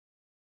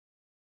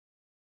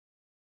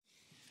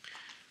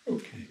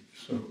Okay,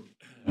 so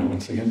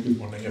once again, good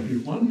morning,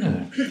 everyone.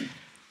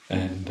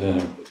 I'm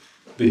now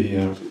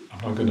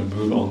going to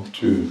move on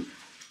to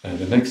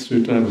the next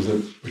sutta,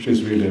 which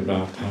is really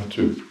about how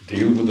to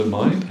deal with the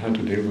mind, how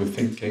to deal with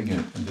thinking,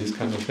 and these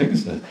kind of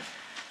things.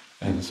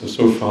 And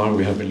so far,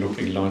 we have been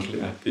looking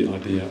largely at the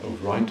idea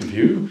of right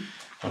view,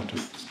 how to,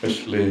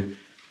 especially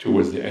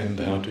towards the end,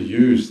 how to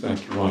use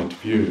that right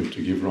view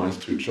to give rise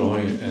to joy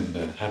and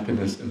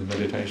happiness in the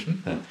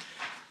meditation.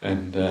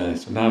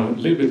 So now a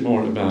little bit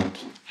more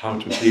about how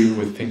to deal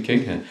with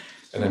thinking, and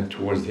then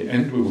towards the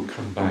end we will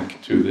come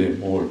back to the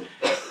more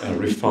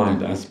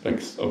refined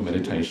aspects of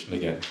meditation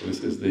again. So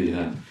this is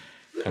the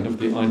kind of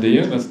the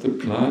idea, that's the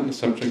plan,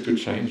 subject to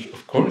change,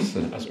 of course,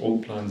 as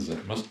all plans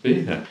must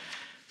be.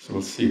 So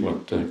we'll see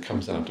what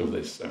comes out of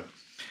this.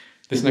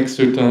 This next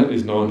sutta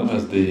is known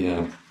as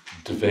the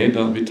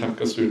Dveda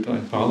Vitakka Sutta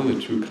in Pali,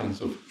 the two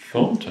kinds of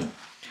thought.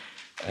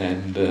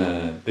 And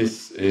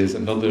this is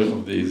another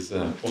of these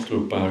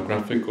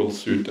autobiographical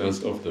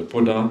suttas of the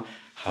Buddha,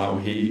 how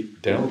he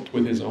dealt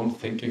with his own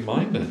thinking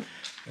mind and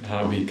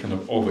how he kind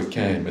of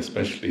overcame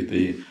especially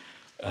the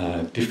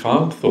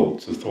defiled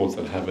thoughts, the thoughts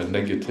that have a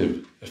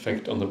negative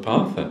effect on the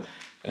path,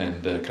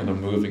 and kind of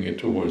moving it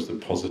towards the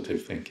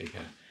positive thinking.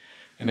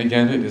 And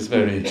again, it is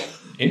very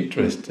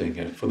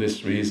interesting for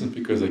this reason,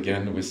 because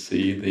again we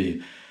see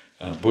the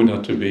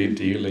Buddha to be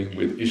dealing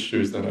with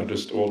issues that are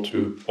just all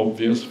too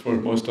obvious for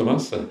most of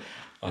us,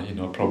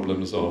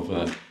 problems of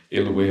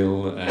ill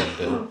will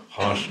and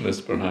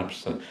harshness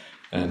perhaps,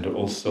 and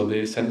also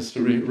the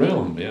sensory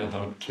realm,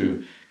 how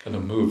to kind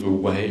of move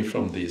away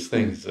from these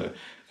things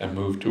and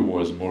move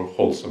towards more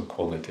wholesome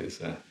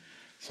qualities.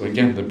 So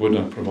again, the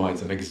Buddha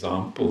provides an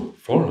example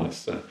for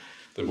us, the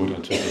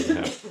Buddha to be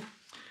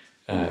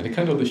the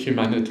kind of the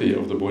humanity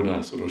of the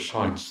Buddha sort of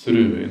shines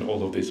through in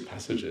all of these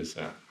passages.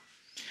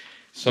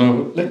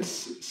 So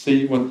let's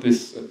see what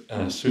this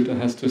sutta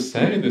has to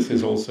say. This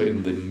is also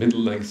in the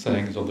middle-length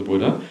sayings of the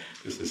Buddha.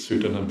 This is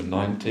sutta number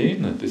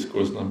 19,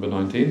 discourse number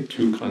 19,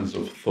 two kinds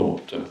of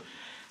thought.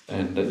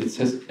 And it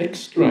says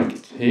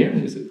extract here.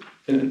 It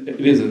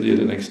is indeed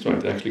an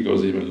extract. It actually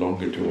goes even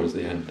longer towards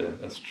the end.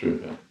 That's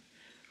true.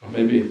 Or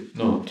maybe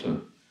not.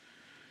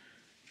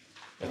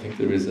 I think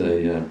there is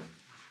a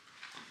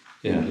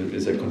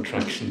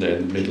contraction there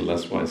in the middle.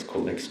 That's why it's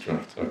called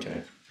extract.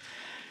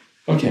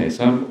 Okay,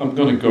 so I'm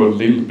going to go a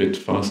little bit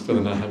faster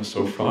than I have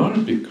so far,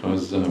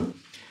 because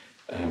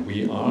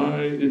we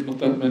are not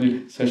that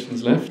many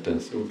sessions left,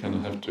 so we kind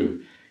of have to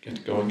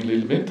get going a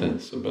little bit.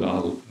 But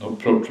I'll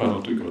try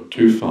not to go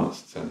too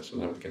fast, so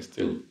that we can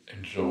still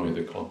enjoy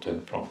the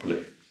content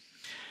properly.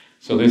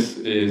 So this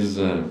is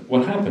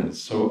what happens.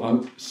 So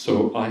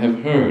I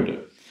have heard.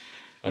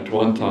 At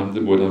one time the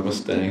Buddha was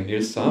staying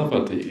near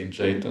Savatthi in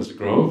Jeta's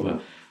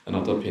grove,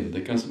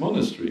 Anathapindika's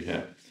monastery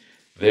here.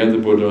 There the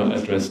Buddha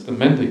addressed the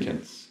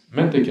mendicants.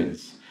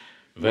 Mendicants,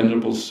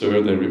 Venerable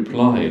Sir, they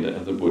replied,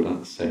 and the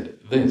Buddha said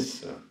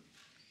this.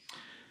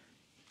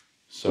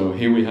 So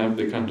here we have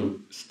the kind of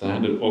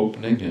standard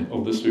opening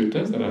of the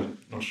suttas, that I'm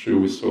not sure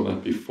we saw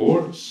that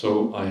before.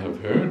 So I have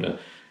heard,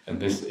 and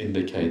this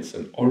indicates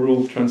an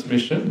oral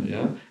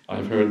transmission.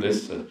 I've heard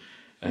this,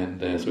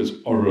 and so it's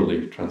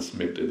orally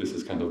transmitted. This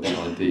is kind of the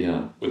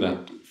idea with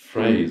that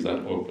phrase,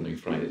 that opening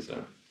phrase.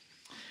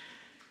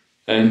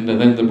 And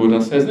then the Buddha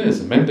says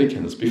this: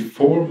 mendicants,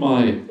 before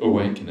my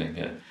awakening,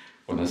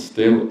 when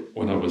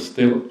I was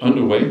still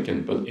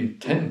unawakened but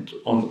intent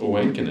on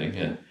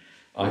awakening,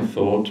 I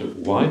thought,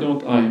 why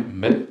don't I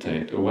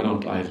meditate, or why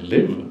don't I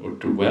live or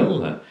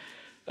dwell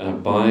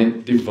by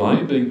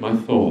dividing my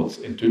thoughts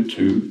into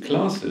two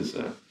classes?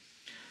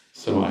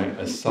 So I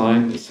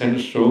assign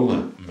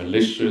essential,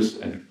 malicious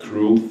and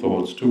cruel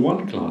thoughts to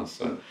one class,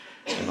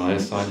 and I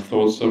assign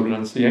thoughts of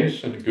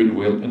renunciation,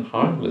 goodwill and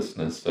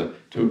harmlessness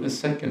to a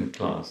second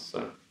class.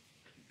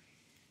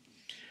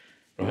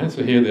 Right,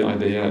 so here the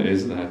idea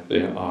is that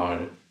there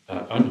are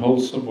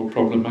unwholesome or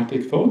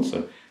problematic thoughts,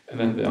 and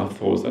then there are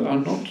thoughts that are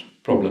not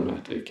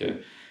problematic.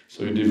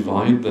 So you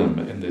divide them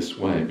in this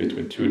way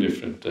between two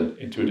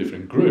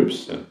different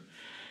groups.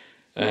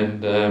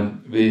 And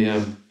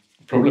the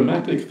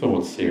problematic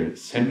thoughts here,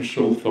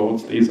 sensual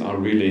thoughts, these are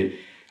really,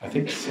 I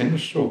think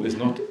sensual is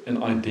not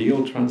an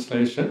ideal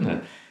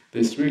translation.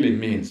 This really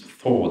means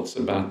thoughts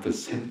about the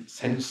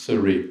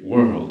sensory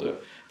world,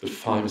 the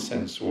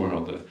five-sense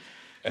world.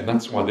 And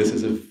that's why this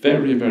is a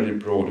very, very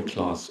broad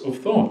class of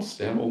thoughts.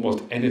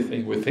 Almost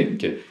anything we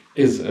think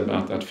is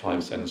about that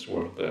five-sense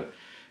world.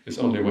 It's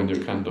only when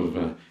you're kind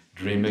of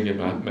dreaming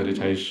about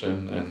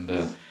meditation and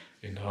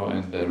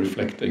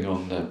reflecting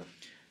on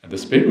the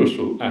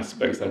spiritual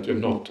aspects that you're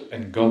not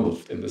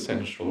engulfed in the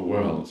sensual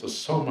world.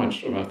 So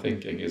much of our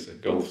thinking is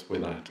engulfed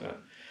with that.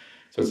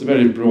 So it's a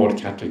very broad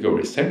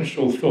category.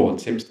 Sensual thought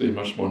seems to be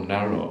much more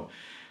narrow,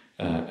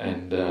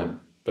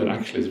 but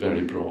actually it's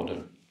very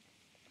broad.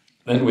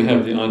 Then we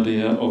have the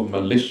idea of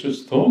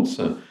malicious thoughts.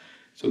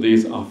 So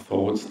these are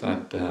thoughts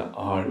that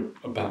are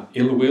about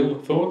ill will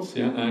thoughts,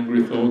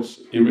 angry thoughts,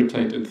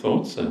 irritated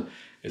thoughts.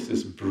 It's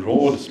this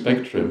broad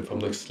spectrum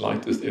from the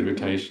slightest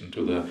irritation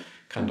to the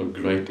kind of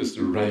greatest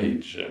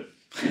rage.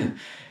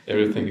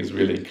 Everything is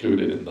really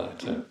included in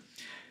that.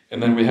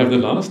 And then we have the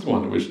last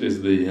one, which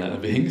is the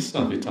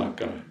vihingsa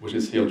vitaka, which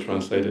is here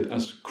translated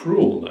as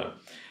cruel.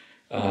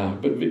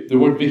 But the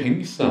word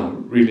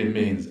vihingsa really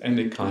means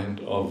any kind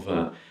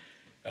of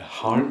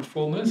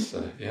harmfulness.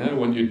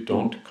 When you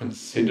don't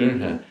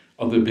consider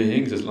other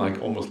beings, it's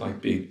like almost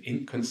like being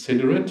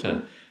inconsiderate.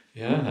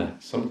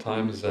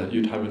 Sometimes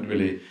you haven't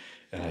really,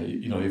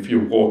 if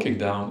you're walking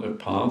down a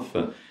path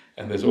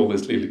and there's all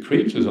these little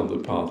creatures on the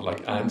path,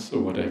 like ants or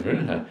whatever,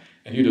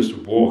 and you just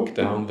walk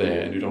down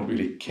there and you don't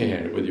really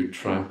care whether you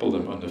trample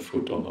them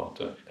underfoot or not.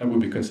 That would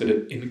be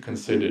considered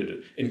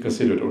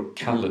inconsiderate or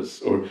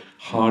callous or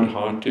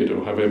hard-hearted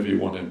or however you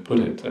want to put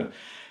it.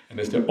 And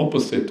it's the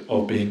opposite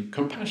of being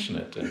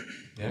compassionate.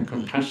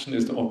 Compassion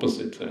is the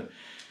opposite.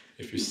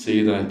 If you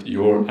see that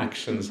your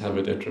actions have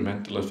a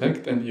detrimental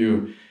effect, then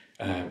you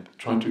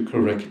try to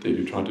correct it,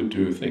 you try to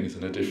do things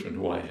in a different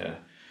way.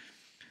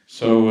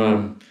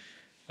 So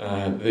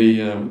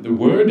the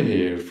word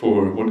here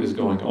for what is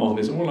going on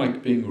is more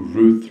like being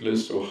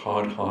ruthless or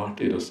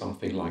hard-hearted or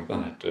something like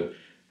that.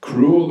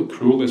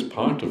 Cruel is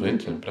part of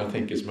it, but I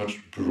think it's much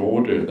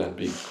broader than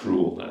being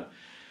cruel.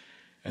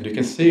 And you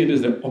can see it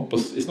is the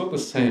opposite. It's not the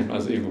same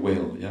as ill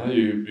will.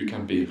 You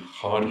can be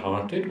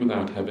hard-hearted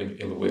without having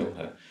ill will.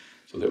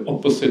 So the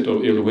opposite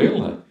of ill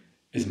will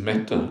is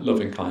metta,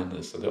 loving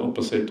kindness. So the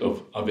opposite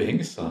of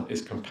avihingsa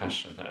is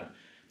compassion.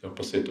 The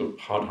opposite of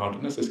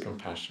hard-heartedness is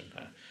compassion.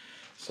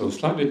 So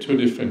slightly two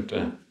different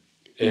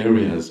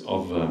areas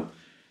of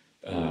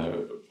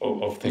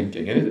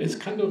thinking. And it's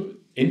kind of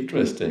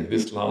interesting,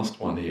 this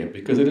last one here,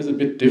 because it is a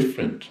bit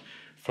different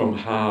from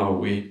how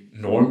we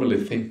normally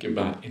think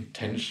about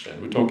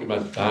intention. We talk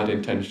about bad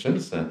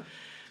intentions,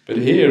 but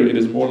here it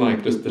is more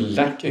like just the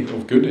lacking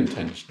of good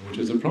intention, which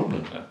is a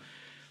problem.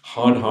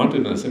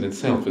 Hard-heartedness in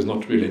itself is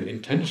not really an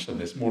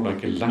intention, it's more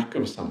like a lack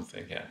of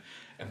something here.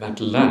 And that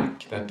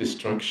lack, that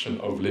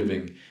destruction of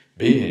living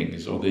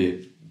beings, or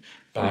the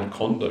bad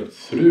conduct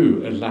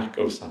through a lack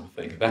of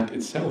something, that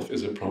itself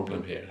is a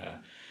problem here.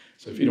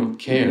 So if you don't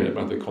care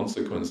about the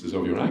consequences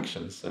of your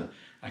actions,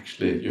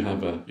 actually you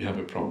have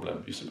a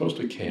problem. You're supposed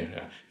to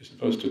care. You're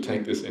supposed to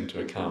take this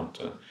into account.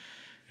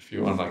 If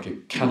you are like a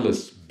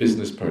callous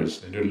business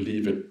person and you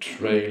leave a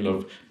trail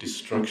of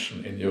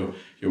destruction in your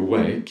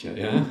wake,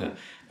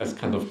 that's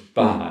kind of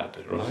bad,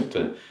 right?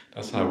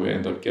 That's how we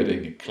end up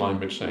getting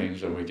climate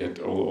change, and we get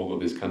all of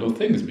these kind of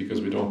things,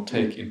 because we don't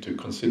take into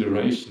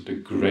consideration the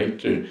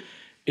greater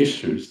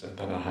issues that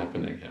are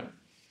happening here.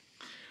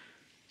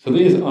 So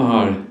these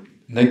are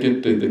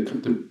negative,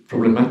 the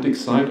problematic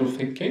side of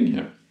thinking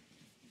here.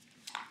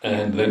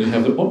 And then you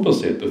have the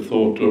opposite, the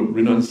thought of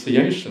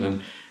renunciation.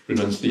 And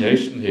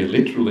renunciation here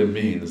literally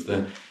means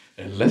the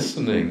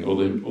lessening or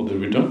the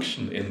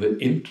reduction in the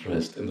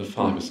interest in the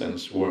five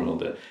sense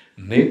world.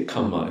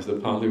 Nekama is the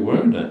Pali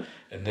word.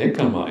 And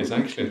nekama is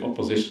actually in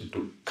opposition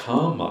to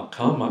kama.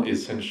 Kama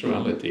is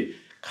sensuality.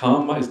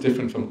 Kama is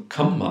different from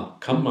kamma.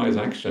 Kamma is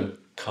action.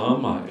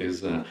 Kama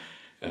is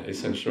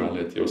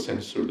sensuality or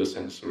the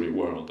sensory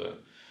world.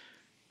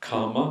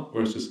 Kama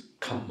versus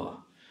kamma.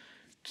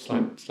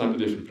 Slightly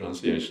different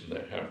pronunciation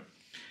there.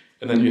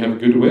 And then you have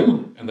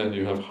goodwill, and then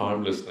you have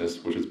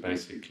harmlessness, which is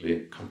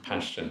basically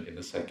compassion in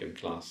the second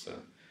class.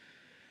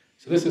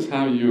 So this is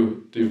how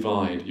you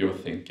divide your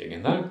thinking.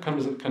 And now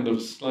comes a kind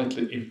of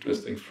slightly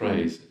interesting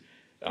phrase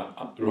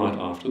right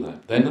after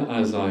that. Then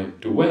as I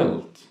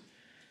dwelt,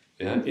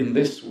 in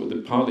this,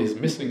 the Pali is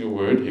missing a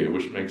word here,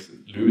 which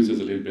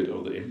loses a little bit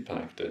of the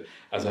impact.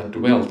 As I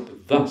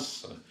dwelt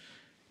thus,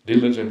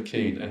 diligent,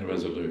 keen, and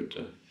resolute.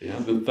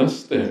 The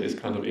thus there is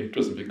kind of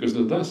interesting, because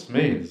the thus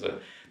means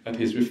that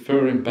he's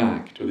referring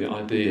back to the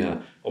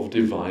idea of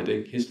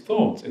dividing his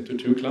thoughts into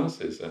two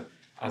classes.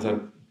 As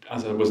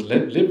I was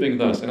living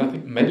thus, and I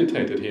think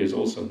meditated here is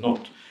also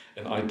not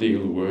an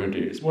ideal word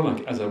here. It's more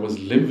like as I was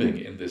living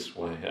in this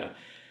way.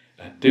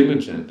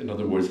 Diligent, in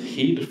other words,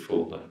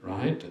 heedful,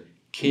 right?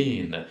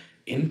 Keen,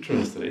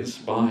 interested,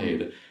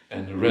 inspired,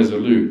 and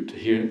resolute.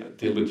 Here,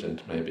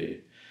 diligent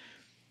maybe.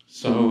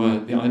 So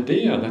the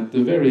idea that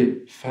the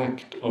very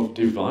fact of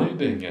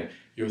dividing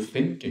your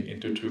thinking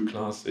into two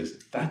classes,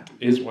 that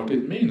is what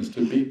it means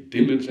to be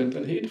diligent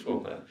and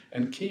heedful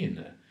and keen.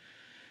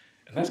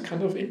 And that's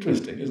kind of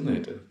interesting, isn't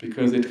it?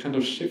 Because it kind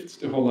of shifts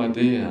the whole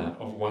idea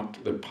of what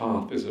the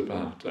path is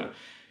about.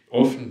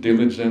 Often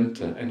diligent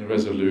and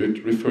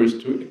resolute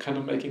refers to kind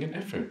of making an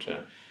effort.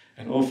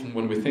 And often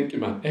when we think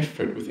about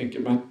effort, we think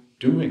about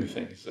doing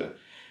things.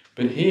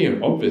 But here,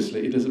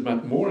 obviously, it is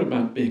more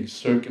about being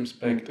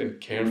circumspect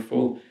and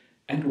careful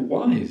and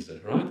wise,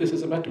 right? This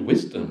is about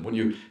wisdom when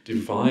you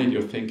divide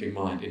your thinking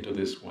mind into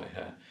this way.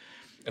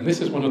 And this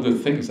is one of the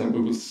things that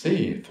we will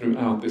see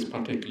throughout this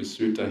particular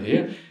sutta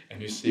here, and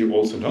you see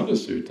also in other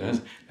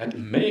suttas, that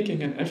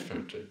making an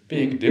effort,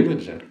 being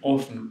diligent,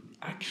 often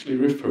actually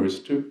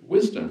refers to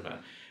wisdom.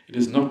 It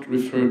is not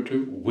referred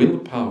to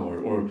willpower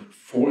or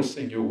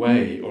forcing your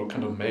way or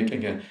kind of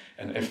making an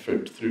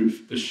effort through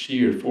the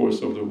sheer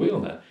force of the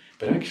will.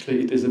 But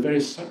actually it is a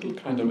very subtle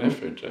kind of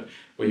effort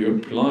where you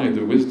apply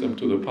the wisdom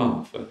to the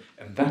path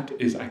and And that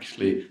is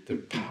actually the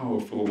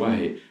powerful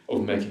way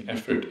of making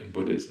effort in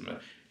Buddhism.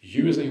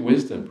 Using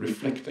wisdom,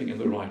 reflecting in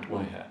the right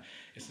way.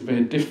 It's a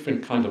very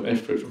different kind of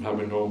effort from how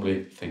we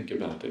normally think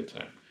about it.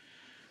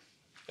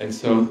 And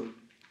so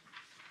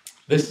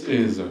this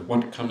is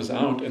what comes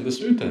out in the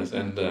suttas.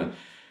 And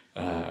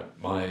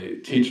my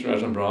teacher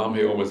Ajahn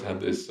Brahmali always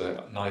had this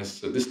nice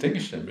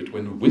distinction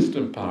between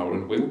wisdom power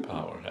and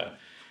willpower.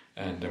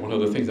 And one of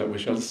the things that we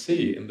shall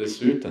see in the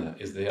sutta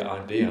is the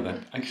idea that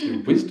actually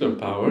wisdom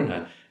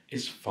power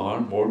is far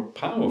more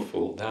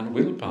powerful than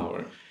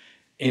willpower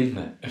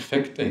in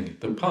affecting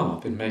the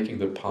path, in making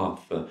the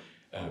path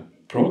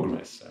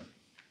progress.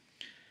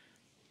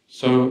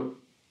 So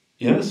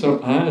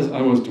as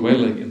I was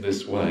dwelling in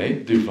this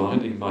way,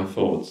 dividing my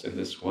thoughts in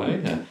this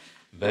way,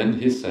 then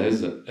he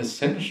says a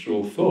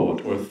sensual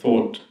thought, or a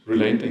thought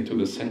relating to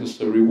the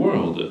sensory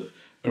world,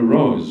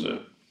 arose.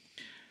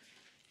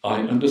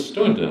 I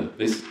understood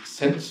this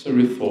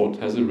sensory thought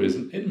has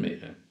arisen in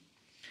me.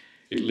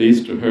 It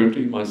leads to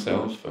hurting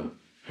myself,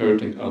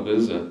 hurting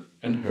others,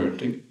 and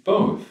hurting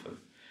both.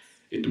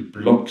 It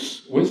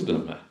blocks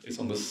wisdom. It's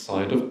on the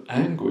side of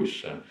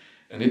anguish,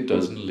 and it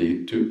doesn't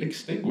lead to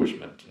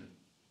extinguishment.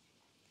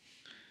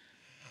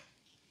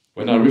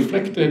 When I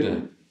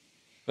reflected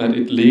that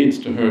it leads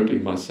to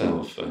hurting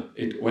myself,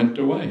 it went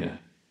away.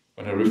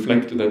 When I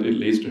reflected that it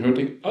leads to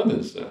hurting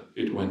others,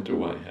 it went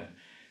away.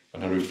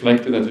 When I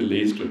reflected that it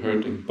leads to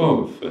hurting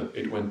both,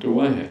 it went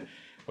away.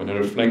 When I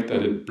reflect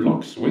that it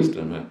blocks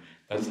wisdom,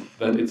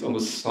 that it's on the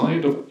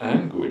side of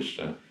anguish,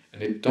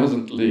 and it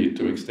doesn't lead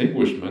to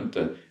extinguishment,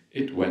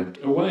 it went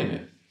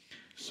away.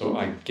 So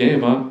I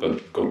gave up,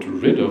 got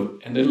rid of,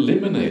 and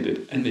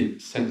eliminated any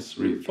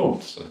sensory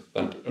thoughts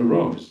that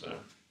arose.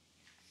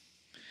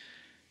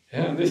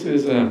 Yeah, this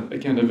is,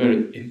 again, a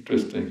very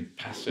interesting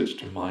passage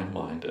to my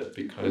mind,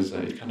 because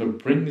it kind of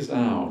brings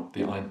out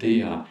the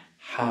idea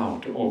how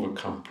to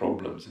overcome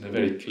problems in a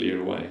very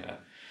clear way.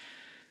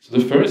 So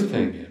the first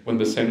thing, when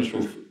the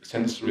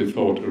sensory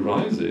thought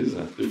arises,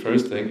 the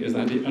first thing is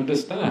that he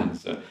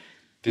understands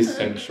this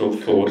sensual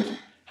thought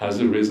has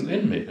arisen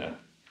in me.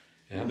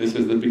 Yeah, this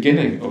is the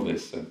beginning of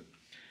this.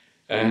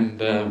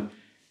 And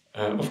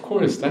of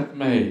course, that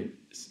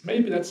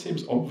maybe that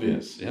seems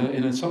obvious, yeah,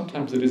 and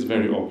sometimes it is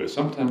very obvious.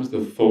 Sometimes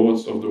the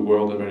thoughts of the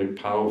world are very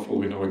powerful,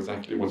 we know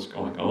exactly what's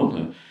going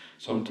on.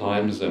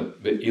 Sometimes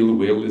the ill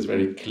will is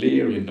very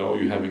clear, you know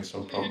you're having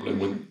some problem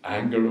with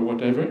anger or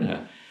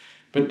whatever.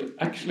 But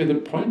actually the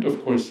point,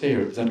 of course,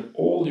 here is that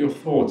all your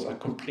thoughts are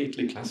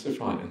completely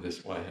classified in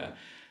this way.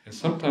 And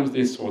sometimes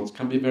these thoughts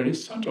can be very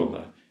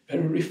subtle,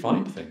 very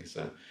refined things.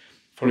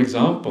 For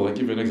example, I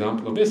give you an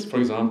example of this. For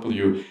example,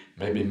 you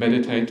may be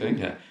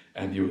meditating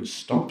and you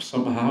stop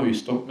somehow, you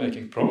stop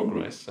making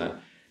progress,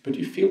 but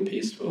you feel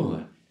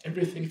peaceful.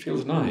 Everything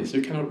feels nice.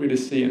 You cannot really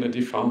see any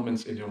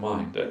defilements in your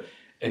mind.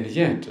 And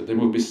yet, there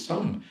will be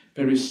some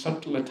very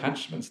subtle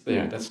attachments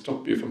there that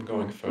stop you from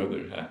going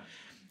further.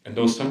 And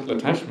those subtle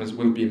attachments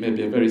will be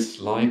maybe a very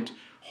slight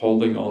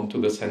holding on to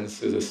the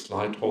senses, a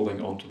slight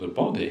holding on to the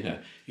body.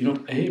 You're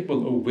not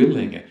able or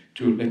willing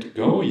to let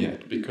go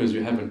yet because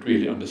you haven't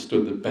really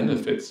understood the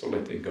benefits of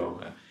letting go.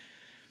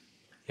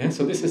 Yeah,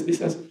 so this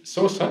is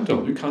so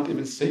subtle, you can't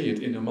even see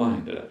it in your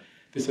mind.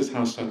 This is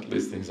how subtle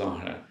these things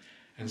are.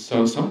 And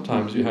so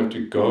sometimes you have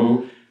to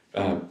go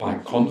by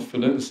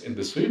confidence in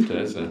the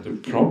suttas.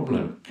 The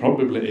problem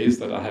probably is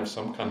that I have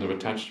some kind of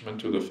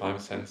attachment to the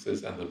five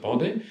senses and the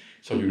body,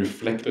 so you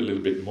reflect a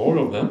little bit more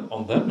on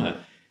them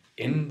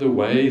in the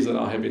ways that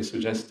I have been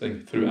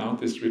suggesting throughout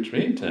this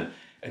retreat.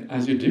 And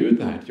as you do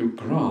that, you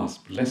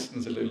grasp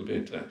lessons a little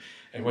bit.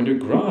 And when you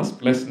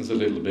grasp lessons a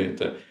little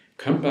bit,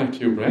 come back to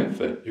your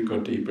breath, you go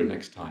deeper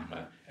next time,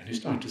 and you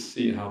start to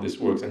see how this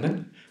works. And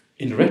then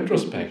in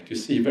retrospect, you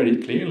see very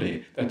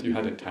clearly that you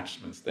had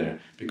attachments there.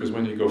 Because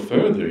when you go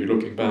further, you're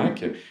looking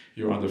back,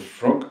 you're on the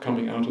frog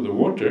coming out of the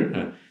water,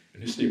 and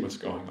you see what's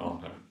going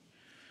on.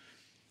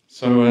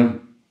 So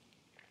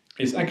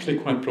it's actually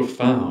quite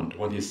profound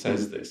when he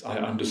says this. I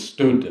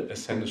understood a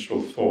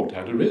sensual thought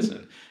had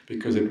arisen,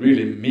 because it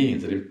really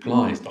means, it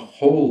implies the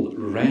whole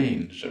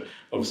range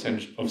of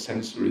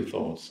sensory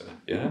thoughts,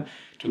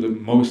 to the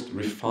most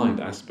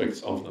refined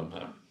aspects of them.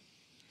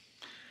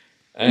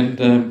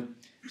 And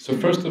so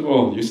first of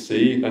all, you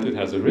see that it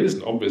has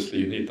arisen. Obviously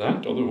you need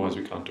that, otherwise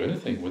you can't do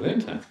anything with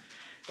it.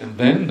 And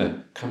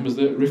then comes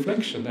the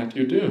reflection that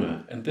you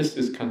do. And this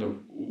is kind of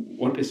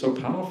what is so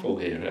powerful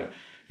here.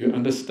 You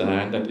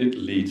understand that it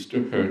leads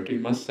to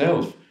hurting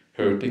myself,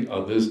 hurting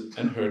others,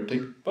 and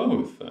hurting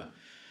both.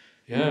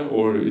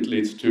 Or it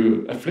leads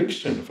to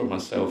affliction for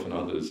myself and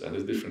others, and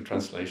there's different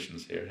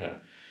translations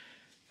here.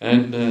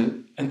 And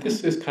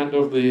this is kind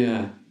of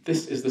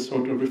this is the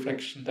sort of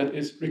reflection that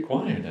is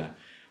required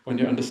when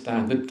you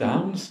understand the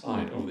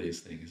downside of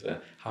these things,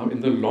 how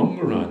in the long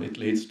run it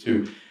leads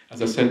to,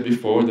 as I said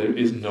before, there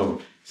is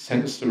no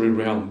sensory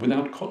realm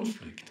without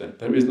conflict.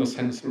 There is no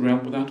sensory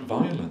realm without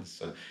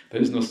violence.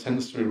 There is no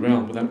sensory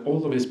realm without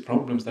all of these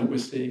problems that we're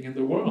seeing in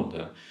the world.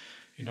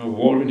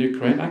 war in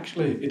Ukraine,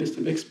 actually, it is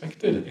to be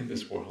expected in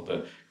this world.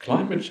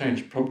 Climate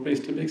change probably is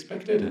to be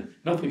expected.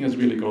 Nothing has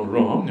really gone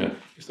wrong.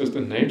 It's just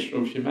the nature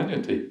of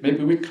humanity.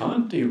 Maybe we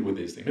can't deal with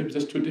these things. Maybe it's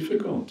just too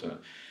difficult.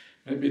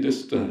 Maybe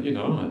just,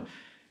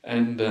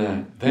 and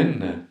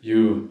then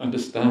you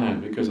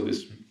understand, because of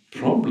these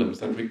problems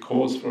that we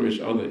cause for each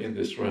other in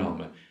this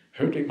realm,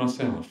 hurting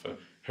myself,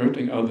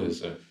 hurting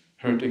others,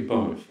 hurting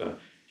both,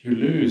 you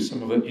lose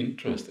some of the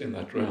interest in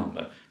that realm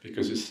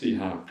because you see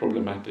how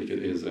problematic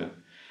it is.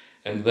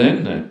 And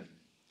then,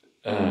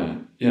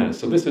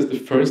 so this is the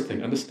first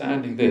thing,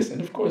 understanding this. And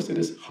of course, it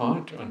is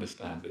hard to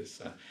understand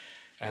this.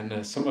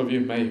 And some of you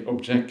may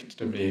object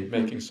to me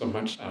making so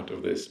much out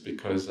of this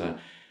because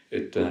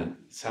it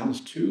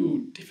sounds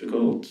too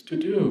difficult to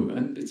do,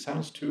 and it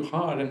sounds too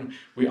hard, and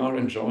we are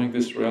enjoying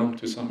this realm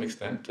to some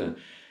extent.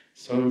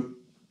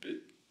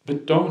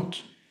 But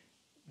don't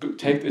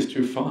take this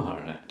too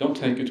far. Don't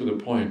take it to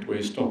the point where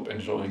you stop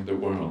enjoying the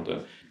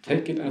world.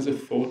 Take it as a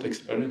thought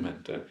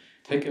experiment.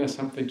 Take it as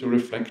something to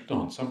reflect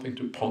on, something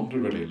to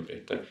ponder a little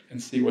bit, and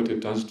see what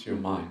it does to your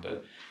mind.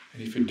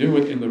 And if you do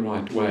it in the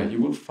right way, you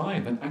will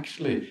find that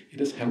actually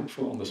it is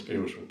helpful on the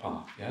spiritual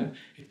path. Yeah,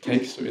 it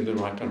takes you in the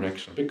right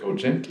direction. But go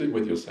gently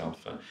with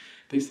yourself.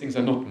 These things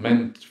are not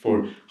meant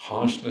for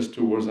harshness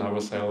towards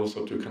ourselves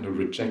or to kind of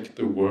reject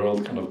the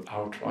world kind of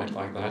outright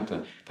like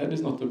that. That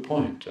is not the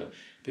point.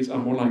 These are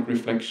more like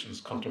reflections,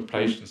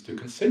 contemplations to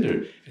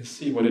consider and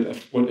see what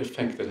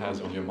effect it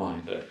has on your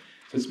mind.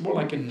 So it's more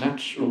like a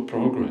natural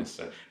progress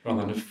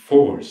rather than a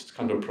forced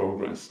kind of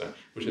progress,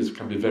 which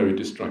can be very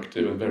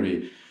destructive and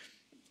very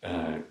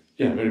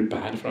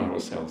bad for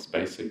ourselves,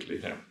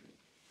 basically.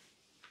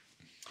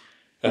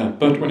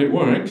 But when it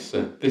works,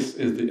 this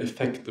is the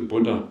effect the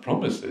Buddha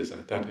promises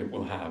that it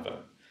will have.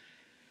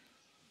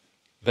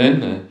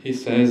 Then he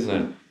says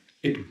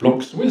it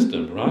blocks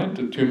wisdom, right?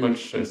 Too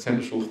much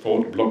sensual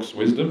thought blocks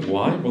wisdom.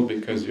 Why? Well,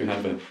 because you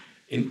have an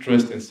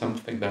interest in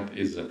something that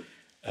is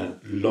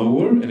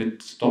lower, and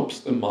it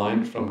stops the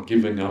mind from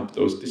giving up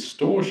those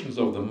distortions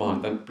of the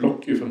mind that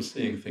block you from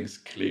seeing things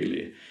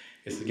clearly.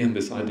 It's again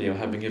this idea of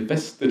having a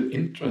vested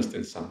interest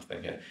in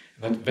something. And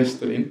that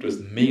vested interest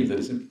means that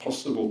it's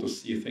impossible to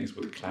see things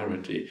with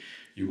clarity.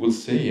 You will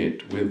see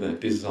it with a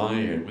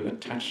desire, with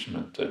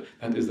attachment.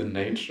 That is the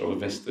nature of a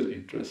vested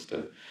interest.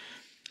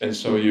 And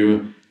so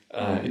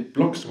it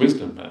blocks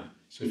wisdom.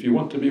 So if you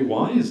want to be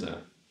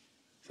wiser,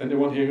 is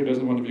anyone here who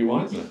doesn't want to be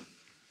wiser?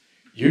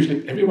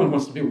 Usually everyone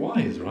wants to be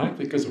wise, right?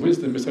 Because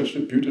wisdom is such a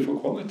beautiful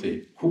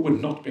quality. Who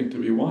would not want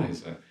to be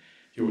wiser?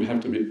 You would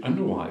have to be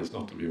unwise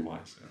not to be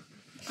wise.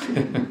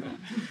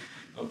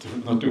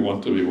 not to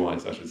want to be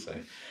wise, I should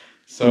say.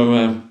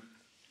 So,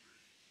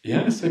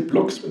 so it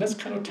blocks, that's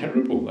kind of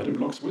terrible that it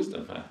blocks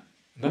wisdom.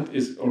 And that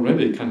is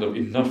already kind of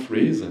enough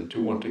reason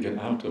to want to get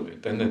out of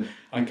it. And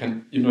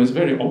it's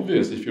very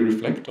obvious if you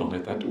reflect on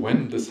it that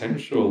when the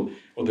sensual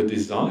or the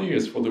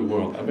desires for the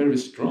world are very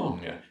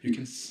strong, you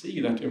can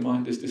see that your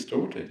mind is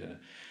distorted.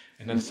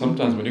 And then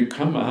sometimes when you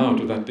come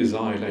out of that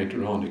desire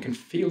later on, you can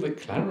feel the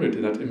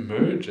clarity that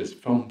emerges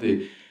from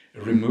the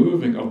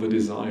removing of the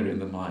desire in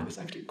the mind. It's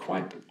actually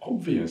quite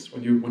obvious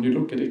when you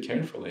look at it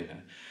carefully.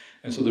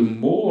 And so the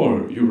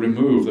more you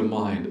remove the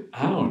mind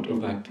out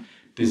of that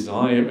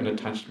desire and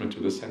attachment to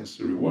the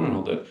sensory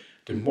world,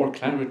 the more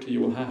clarity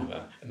you will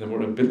have, and the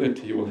more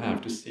ability you will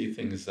have to see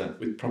things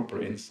with proper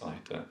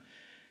insight.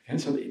 And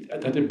so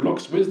that it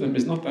blocks wisdom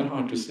is not that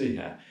hard to see.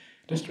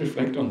 Just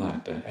reflect on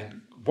that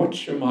and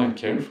watch your mind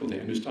carefully,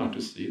 and you start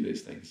to see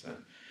these things.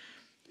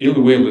 Ill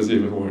will is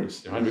even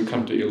worse. We'll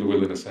come to ill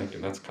will in a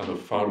second. That's kind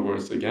of far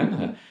worse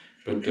again.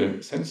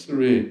 But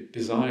sensory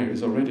desire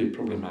is already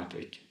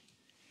problematic.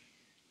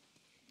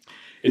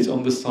 It's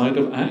on the side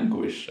of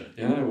anguish.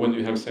 When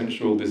you have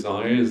sensual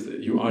desires,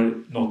 you are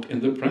not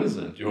in the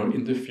present. You are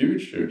in the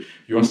future.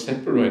 You are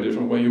separated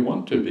from where you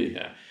want to be.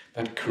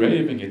 That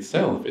craving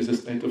itself is a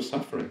state of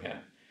suffering.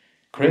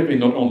 Craving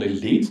not only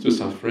leads to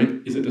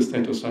suffering, is it a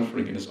state of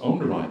suffering in its own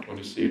right when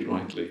you see it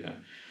rightly.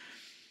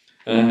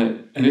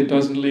 And it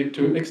doesn't lead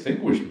to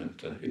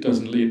extinguishment. It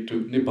doesn't lead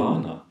to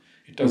nibbana.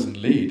 It doesn't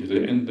lead to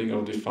the ending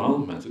of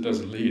defilements. It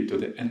doesn't lead to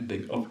the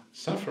ending of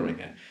suffering.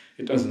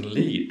 It doesn't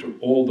lead to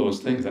all those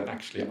things that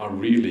actually are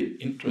really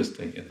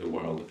interesting in the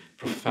world,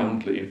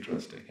 profoundly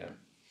interesting.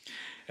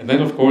 And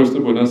then, of course, the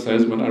Buddha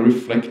says, when I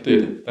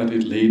reflected that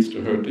it leads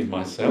to hurting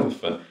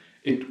myself,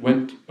 it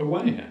went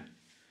away.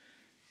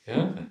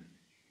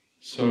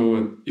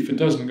 So if it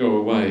doesn't go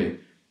away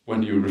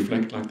when you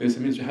reflect like this,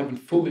 it means you haven't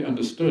fully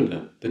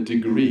understood the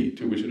degree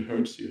to which it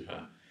hurts you.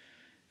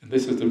 And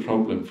this is the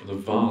problem for the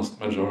vast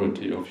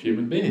majority of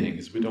human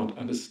beings. We don't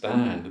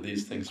understand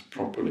these things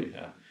properly.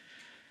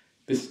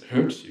 This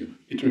hurts you.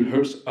 It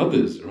hurts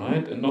others,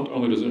 right? And not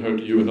only does it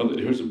hurt you, it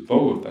hurts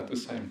both at the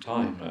same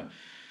time.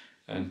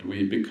 And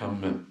we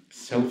become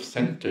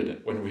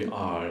self-centered when we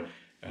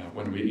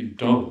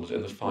indulge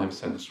in the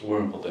five-sense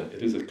world.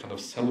 It is a kind of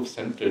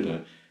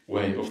self-centered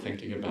way of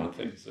thinking about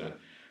things.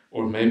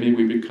 Or maybe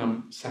we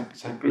become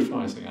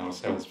sacrificing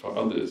ourselves for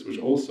others, which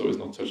also is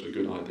not such a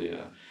good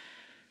idea.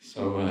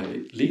 So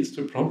it leads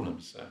to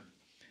problems.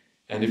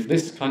 And if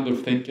this kind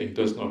of thinking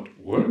does not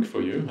work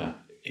for you,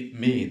 it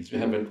means you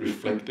haven't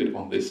reflected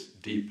on this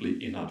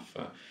deeply enough.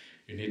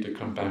 You need to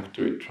come back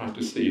to it, try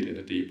to see it in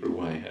a deeper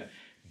way.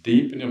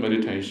 Deepen your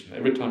meditation.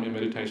 Every time your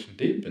meditation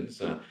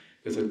deepens,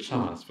 there's a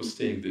chance for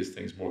seeing these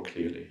things more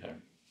clearly.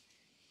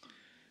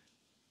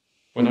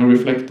 When I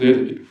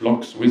reflected, it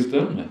blocks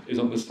wisdom, is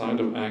on the side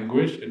of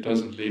anguish, it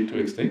doesn't lead to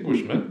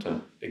extinguishment.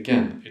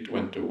 Again, it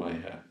went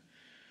away.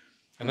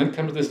 And then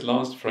comes this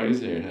last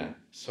phrase here.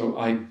 So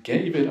I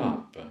gave it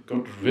up,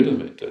 got rid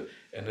of it,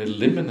 and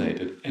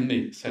eliminated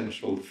any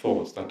sensual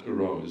thoughts that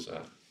arose.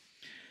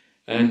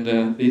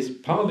 And these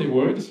Pali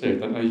words here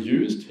that I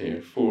used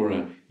here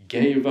for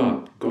gave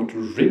up, got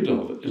rid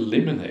of,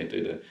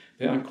 eliminated,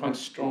 they are quite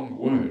strong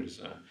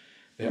words.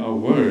 They are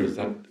words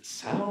that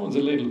sounds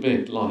a little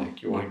bit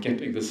like you are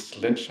getting the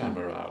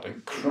sledgehammer out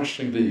and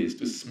crushing these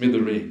to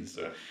smithereens.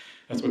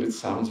 That's what it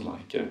sounds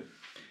like.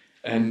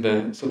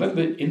 And so then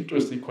the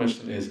interesting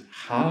question is,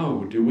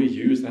 how do we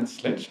use that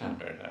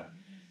sledgehammer?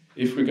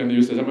 If we're going to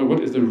use it,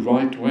 what is the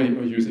right way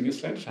of using a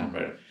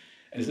sledgehammer?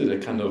 Is it a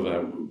kind of,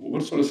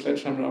 what sort of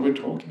sledgehammer are we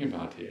talking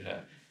about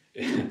here?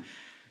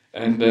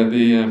 And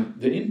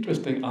the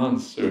interesting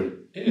answer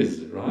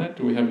is, right,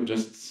 we have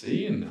just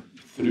seen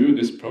through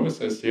this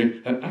process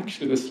here that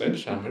actually the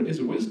sledgehammer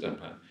is wisdom.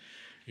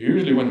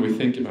 Usually when we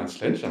think about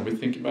sledgehammer, we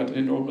think about an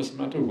enormous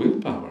amount of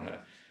willpower.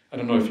 I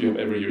don't know if you have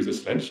ever used a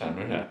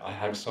sledgehammer. I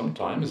have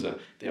sometimes.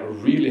 They are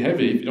really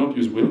heavy. If you don't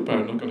use willpower,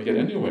 you're not going to get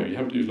anywhere. You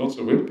have to use lots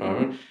of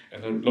willpower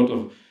and a lot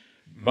of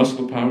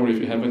muscle power if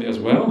you have any as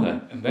well.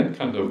 And then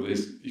kind of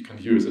this, you can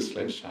use a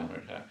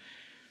sledgehammer.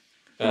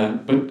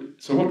 But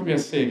so what we are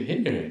seeing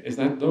here is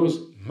that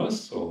those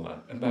muscle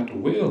and that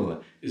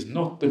will is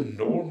not the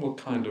normal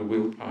kind of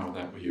willpower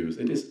that we use.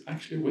 It is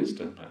actually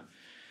wisdom.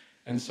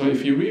 And so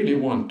if you really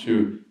want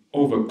to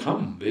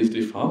overcome these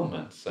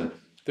defilements,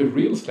 the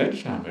real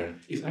sledgehammer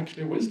is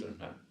actually wisdom.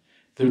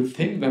 The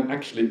thing that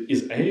actually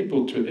is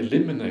able to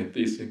eliminate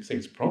these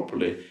things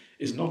properly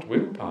is not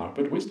willpower,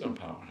 but wisdom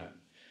power.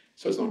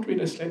 So it's not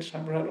really a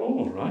sledgehammer at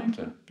all,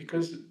 right?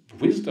 Because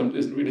wisdom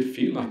doesn't really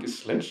feel like a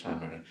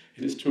sledgehammer.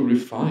 It is too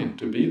refined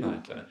to be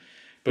that.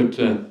 But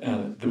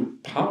the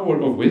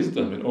power of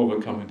wisdom in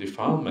overcoming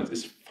defilements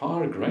is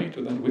far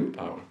greater than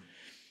willpower.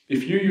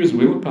 If you use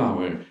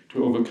willpower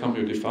to overcome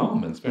your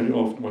defilements, very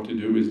often what you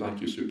do is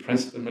like you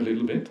suppress them a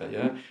little bit,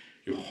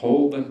 you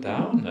hold them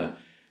down,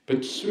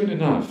 but soon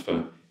enough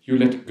you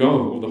let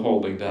go of the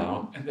holding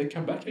down and they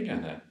come back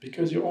again,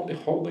 because you're only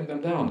holding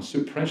them down.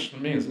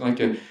 Suppression means like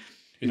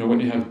when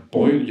you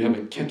have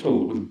a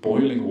kettle with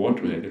boiling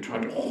water in it, you try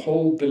to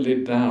hold the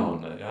lid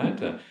down,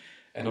 right?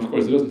 And of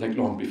course it doesn't take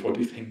long before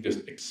the thing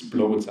just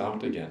explodes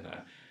out again.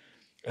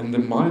 And the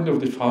mind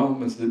of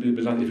defilements, if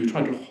you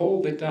try to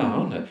hold it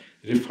down,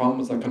 the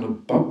defilements are kind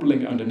of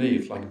bubbling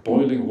underneath, like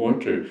boiling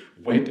water,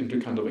 waiting to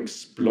kind of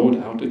explode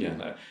out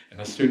again. And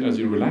as soon as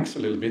you relax a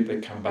little bit, they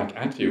come back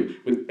at you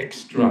with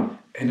extra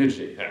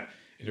energy.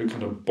 And you're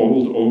kind of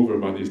bowled over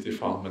by these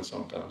defilements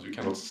sometimes. You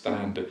cannot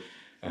stand,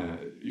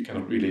 you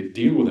cannot really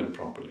deal with them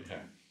properly.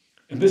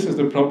 And this is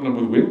the problem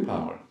with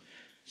willpower.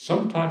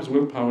 Sometimes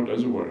willpower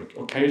does work.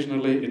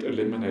 Occasionally it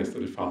eliminates the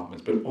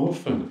defilements, but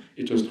often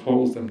it just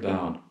holds them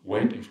down,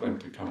 waiting for them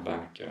to come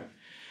back.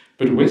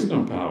 But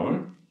wisdom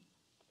power,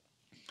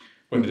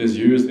 when it is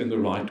used in the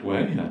right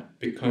way,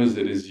 because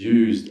it is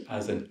used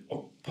as an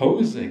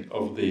opposing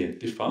of the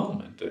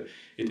defilement,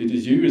 it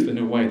is used in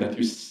a way that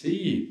you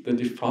see the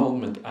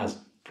defilement as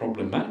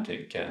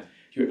problematic,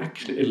 you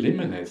actually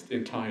eliminates the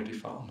entire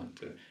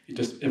defilement. It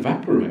just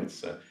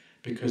evaporates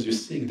because you're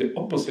seeing the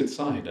opposite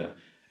side.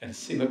 And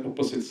seeing that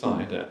opposite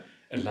side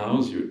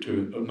allows you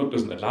to, not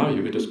doesn't allow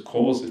you, it just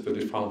causes the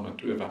defilement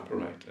to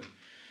evaporate.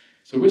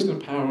 So wisdom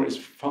power is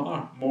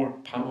far more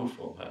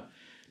powerful.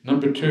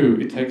 Number two,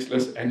 it takes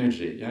less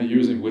energy.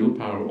 Using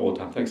willpower all the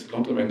time takes a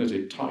lot of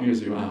energy,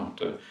 tires you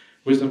out.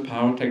 Wisdom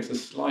power takes a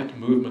slight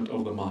movement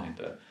of the mind.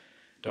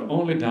 The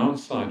only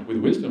downside with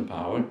wisdom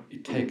power,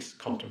 it takes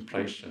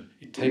contemplation,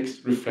 it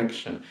takes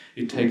reflection,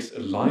 it takes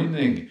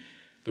aligning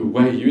the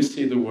way you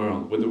see the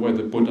world with the way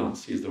the Buddha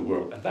sees the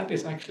world. And that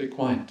is actually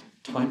quite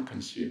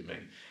time-consuming.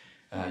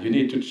 You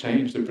need to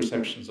change the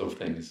perceptions of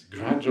things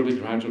gradually.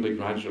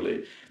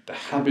 The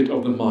habit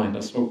of the mind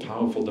is so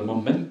powerful. The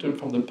momentum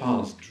from the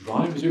past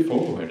drives you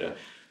forward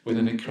with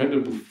an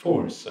incredible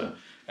force.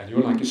 And you're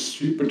like a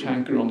super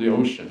tanker on the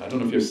ocean. I don't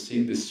know if you've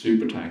seen these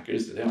super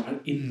tankers. They are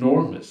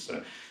enormous.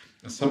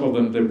 And some of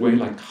them, they weigh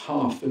like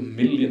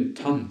 500,000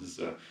 tons.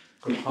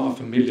 Got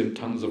 500,000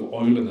 tons of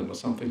oil in them or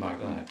something like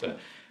that.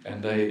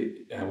 And they,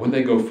 when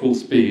they go full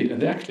speed, and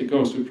they actually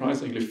go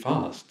surprisingly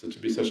fast to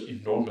be such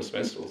enormous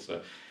vessels,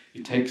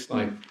 it takes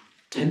like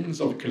tens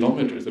of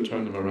kilometers to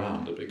turn them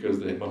around because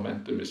the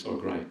momentum is so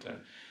great.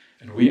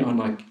 And we are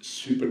like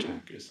super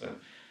tankers.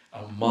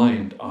 Our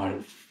mind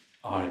are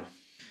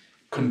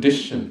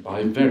conditioned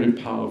by very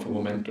powerful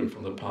momentum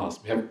from the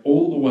past. We have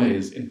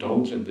always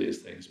indulged in these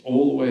things,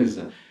 always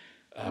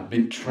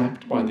been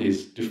trapped by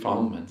these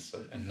defilements,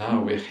 and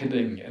now we're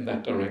heading in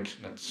that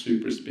direction at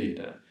super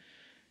speed.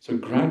 So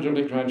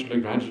gradually,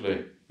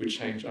 we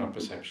change our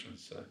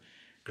perceptions.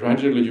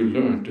 Gradually you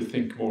learn to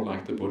think more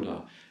like the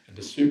Buddha, and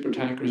the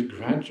supertanker is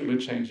gradually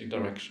changing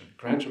direction,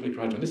 gradually.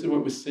 And this is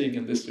what we're seeing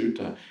in this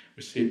sutta.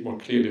 We see it more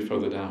clearly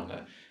further down.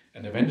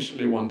 And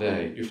eventually one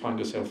day you find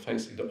yourself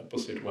facing the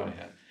opposite way.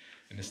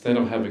 And instead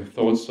of having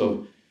thoughts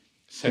of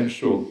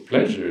sensual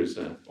pleasures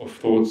or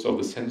thoughts of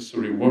the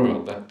sensory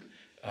world that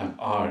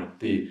are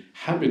the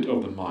habit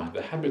of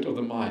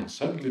the mind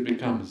suddenly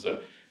becomes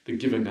the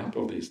giving up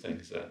of these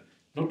things,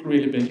 not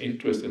really being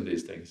interested in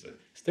these things,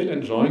 still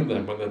enjoying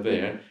them when they're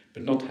there,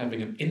 but not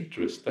having an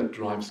interest that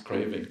drives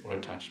craving or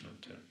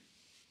attachment.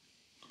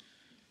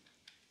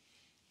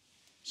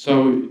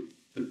 So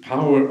the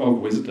power of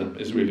wisdom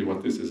is really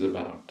what this is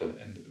about,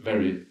 and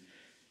very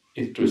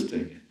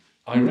interesting,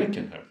 I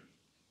reckon.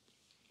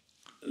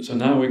 So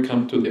now we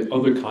come to the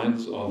other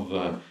kinds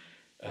of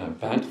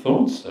bad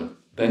thoughts.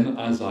 Then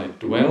as I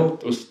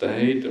dwelt or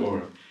stayed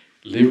or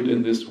lived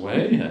in this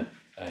way,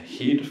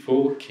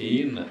 heedful,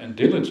 keen and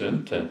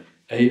diligent,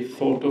 a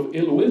thought of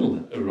ill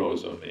will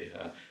arose on me.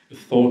 A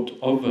thought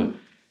of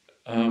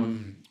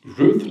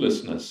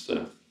ruthlessness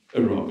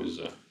arose.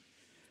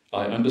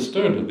 I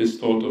understood that this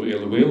thought of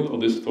ill will or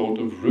this thought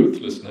of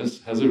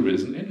ruthlessness has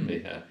arisen in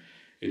me.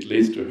 It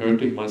leads to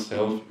hurting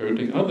myself,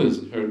 hurting others,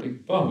 and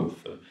hurting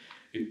both.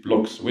 It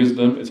blocks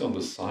wisdom, it's on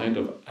the side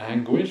of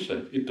anguish.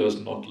 It does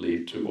not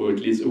lead to, or it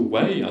leads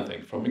away, I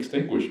think, from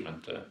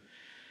extinguishment.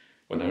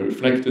 When I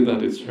reflected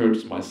that it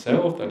hurts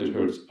myself, that it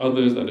hurts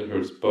others, that it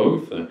hurts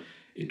both,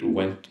 it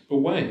went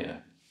away.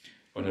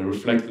 When I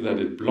reflected that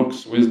it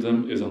blocks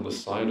wisdom, is on the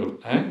side of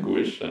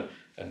anguish,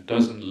 and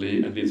doesn't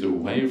lead and leads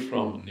away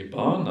from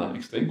nibbana,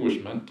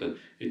 extinguishment,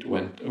 it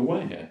went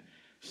away.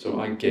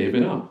 So I gave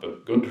it up,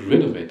 got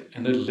rid of it,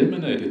 and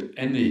eliminated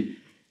any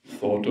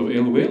thought of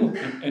ill will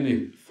and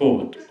any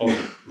thought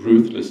of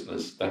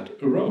ruthlessness that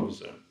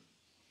arose.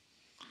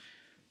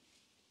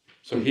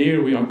 So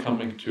here we are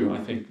coming to,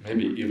 I think,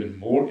 maybe even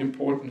more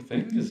important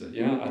things.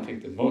 I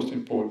think the most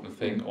important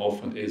thing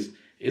often is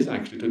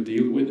actually to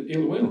deal with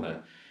ill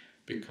will,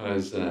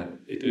 because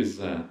it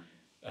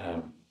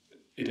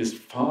is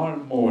far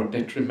more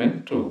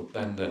detrimental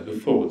than the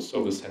thoughts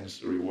of the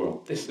sensory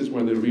world. This is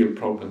where the real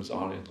problems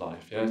are in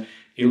life.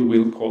 Ill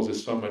will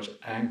causes so much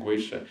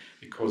anguish,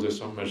 it causes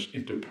so much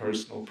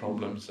interpersonal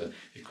problems,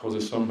 it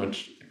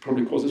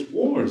probably causes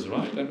wars,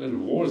 right?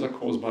 And wars are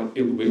caused by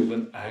ill will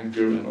and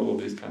anger and all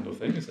of these kind of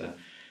things.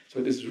 So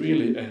it is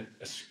really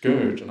a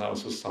scourge in our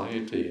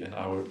society and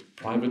our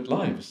private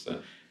lives,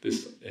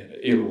 this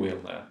ill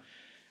will.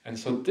 And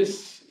so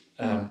this,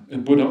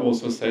 Buddha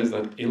also says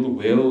that ill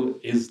will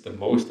is the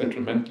most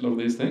detrimental of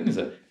these things.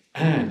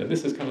 And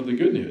this is kind of the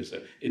good news,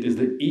 it is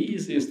the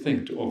easiest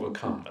thing to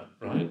overcome,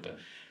 right?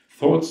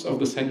 Thoughts of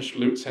the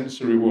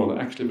sensory world are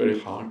actually very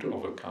hard to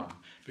overcome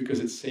because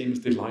it seems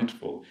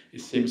delightful,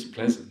 it seems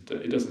pleasant,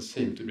 it doesn't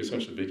seem to be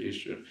such a big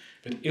issue.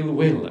 But ill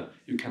will,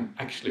 you can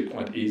actually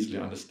quite easily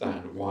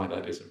understand why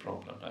that is a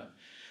problem.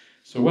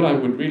 So what I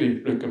would really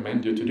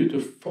recommend you to do,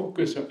 to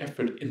focus your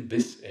effort in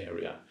this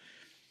area.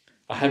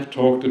 I have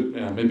talked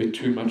maybe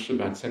too much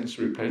about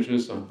sensory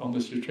pleasures on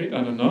this retreat.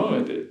 I don't know,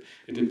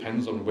 it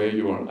depends on where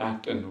you are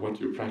at and what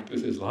your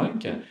practice is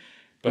like.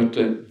 But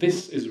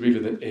this is really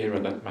the area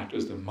that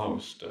matters the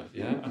most,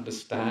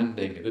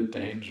 understanding the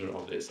danger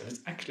of this. And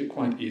it's actually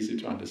quite easy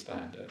to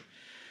understand.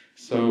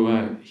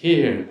 So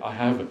here I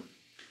have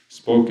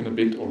spoken a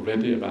bit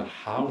already about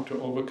how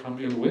to overcome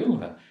ill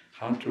will,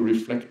 how to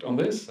reflect on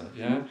this.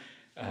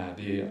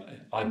 The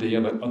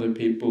idea that other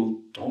people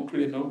don't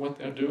really know what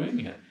they're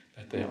doing,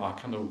 that they are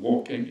kind of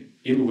walking.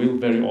 Ill will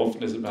very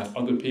often is about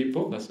other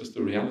people, that's just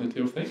the reality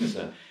of things.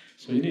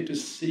 So you need to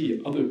see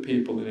other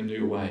people in a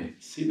new way,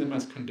 see them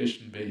as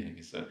conditioned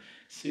beings,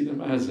 see them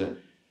as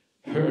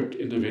hurt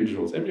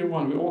individuals.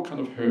 Everyone, we all kind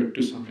of hurt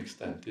to some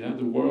extent.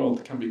 The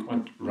world can be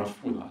quite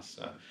rough with us.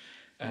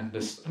 And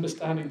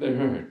understanding their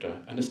hurt,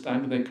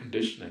 understanding their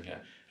conditioning,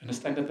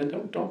 understanding that they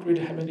don't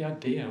really have any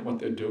idea what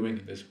they're doing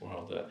in this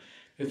world.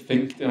 They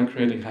think they are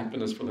creating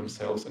happiness for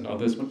themselves and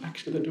others, when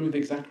actually they're doing the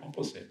exact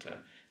opposite.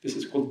 This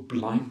is called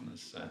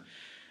blindness.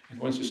 And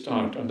once you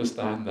start to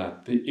understand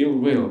that, the ill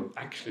will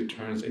actually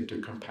turns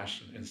into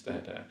compassion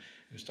instead.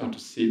 You start to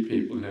see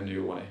people in a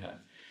new way.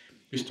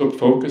 You stop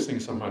focusing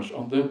so much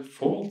on the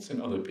faults in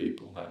other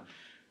people.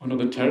 One of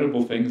the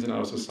terrible things in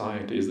our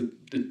society is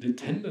the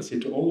tendency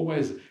to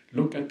always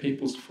look at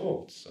people's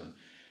faults.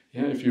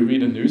 If you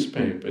read a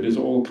newspaper, it is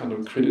all kind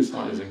of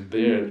criticizing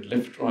their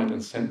left, right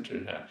and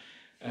center.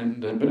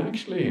 But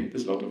actually,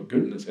 there's a lot of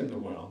goodness in the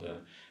world.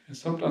 And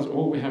sometimes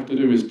all we have to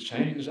do is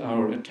change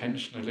our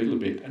attention a little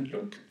bit and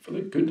look for the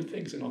good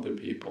things in other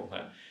people.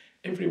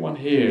 Everyone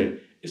here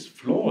is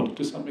flawed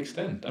to some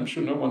extent. I'm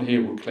sure no one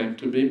here will claim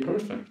to be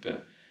perfect.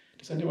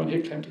 Does anyone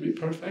here claim to be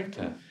perfect?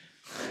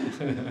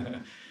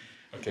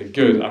 Okay,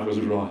 good, I was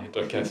right.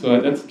 Okay,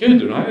 so that's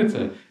good, right?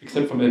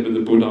 Except for maybe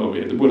the Buddha over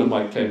here. The Buddha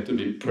might claim to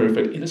be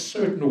perfect in a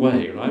certain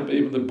way, right? But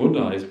even the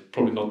Buddha is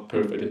probably not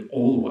perfect in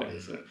all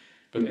ways.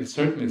 But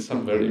certainly in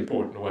some very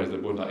important ways, the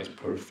Buddha is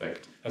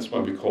perfect. That's why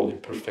we call him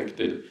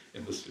perfected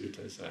in the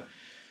suttas.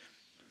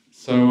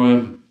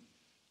 So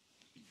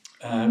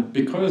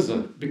because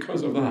of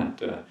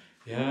that,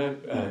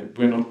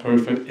 we're not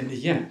perfect, and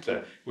yet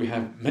we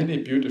have many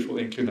beautiful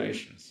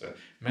inclinations,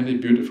 many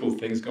beautiful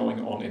things going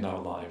on in our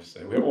lives.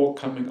 We're all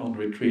coming on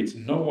retreats.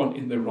 No one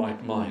in their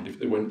right mind, if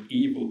they were an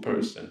evil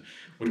person,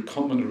 would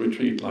come on a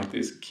retreat like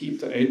this, keep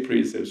the 8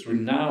 precepts,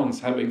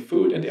 renounce having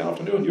food in the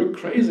afternoon. You're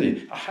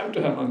crazy. I have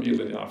to have my meal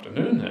in the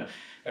afternoon,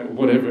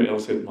 whatever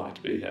else it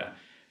might be.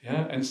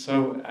 And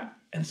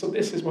so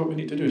this is what we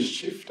need to do, is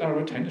shift our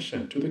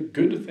attention to the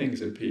good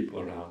things in people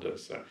around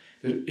us.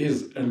 There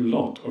is a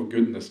lot of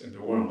goodness in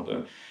the world.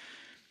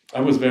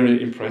 I was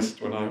very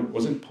impressed when I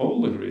was in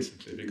Poland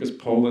recently, because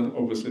Poland,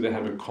 obviously, they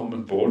have a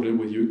common border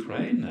with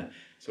Ukraine.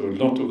 So a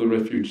lot of the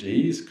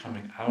refugees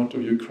coming out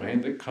of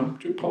Ukraine, they come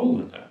to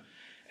Poland.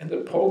 And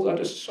the Poles are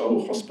just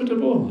so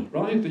hospitable,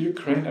 right? The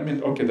Ukraine, I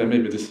mean, okay, they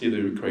maybe they see the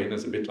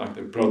Ukrainians a bit like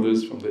their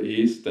brothers from the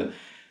East,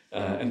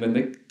 and then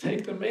they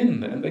take them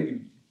in, and they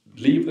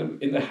leave them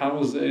in the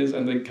houses,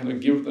 and they kind of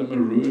give them a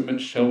room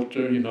and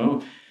shelter,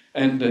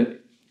 and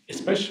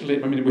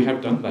especially, I mean, we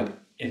have done that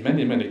in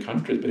many, many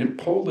countries, but in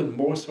Poland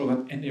more so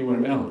than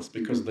anywhere else,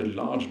 because of the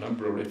large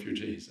number of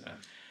refugees.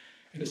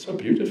 And it's so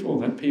beautiful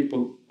that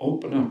people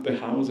open up their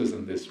houses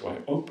in this way,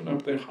 open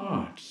up their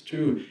hearts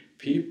to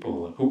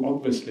people who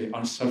obviously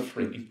are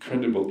suffering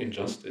incredible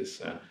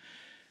injustice.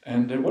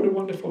 And what a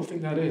wonderful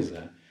thing that is.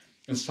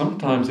 And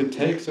sometimes it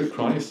takes a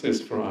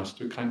crisis for us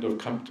to kind of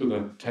come to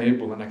the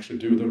table and actually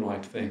do the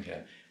right thing.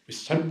 We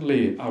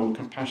suddenly, our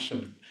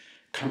compassion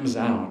comes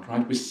out,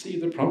 right? We see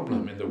the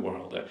problem in the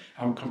world.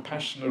 Our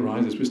compassion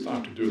arises, we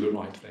start to do the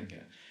right thing.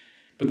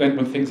 But then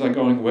when things are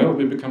going well,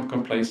 we become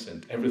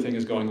complacent. Everything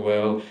is going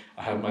well.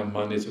 I have my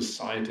money,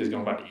 society is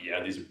going back.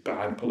 Yeah, these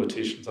bad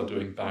politicians are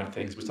doing bad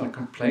things. We start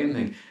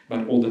complaining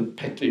about all the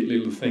petty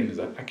little things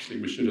that actually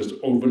we should just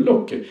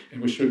overlook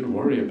and we shouldn't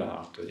worry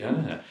about.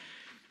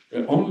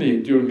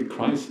 Only during the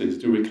crisis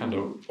do we kind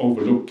of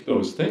overlook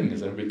those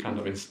things, and we kind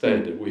of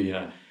instead we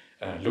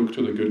look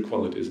to the good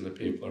qualities in the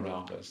people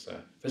around us.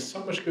 There's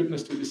so much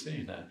goodness to be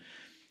seen.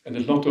 And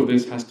a lot of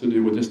this has to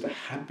do with just the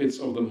habits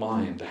of the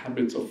mind, the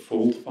habits of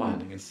fault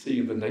finding and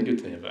seeing the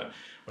negative,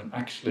 when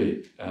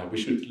actually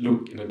we should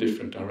look in a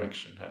different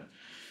direction.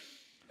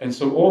 And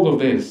so all of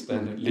this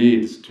then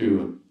leads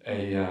to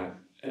a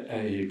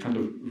kind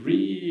of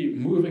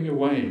moving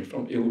away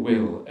from ill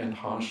will and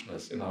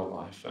harshness in our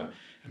life,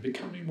 and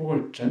becoming more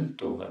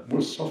gentle,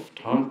 more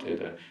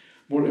soft-hearted,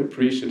 more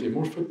appreciative,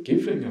 more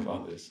forgiving of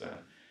others.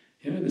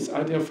 This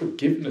idea of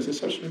forgiveness is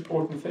such an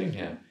important thing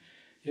here.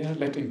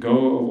 Letting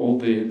go of all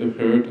the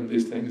hurt and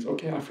these things.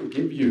 Okay, I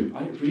forgive you.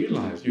 I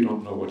realize you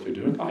don't know what you're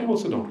doing. I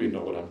also don't really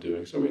know what I'm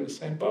doing. So we're in the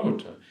same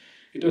boat.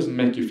 It doesn't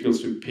make you feel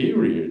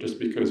superior just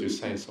because you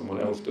say someone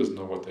else doesn't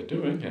know what they're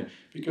doing,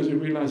 because you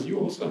realize you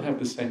also have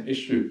the same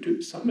issue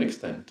to some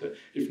extent,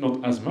 if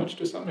not as much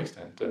to some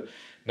extent.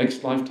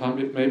 Next lifetime,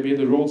 it may be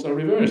the roles are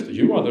reversed.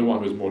 You are the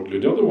one who's more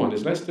deluded, the other one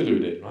is less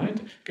deluded, right?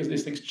 Because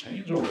these things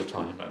change all the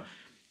time.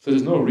 So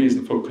there's no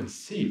reason for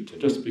conceit,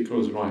 just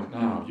because right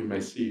now you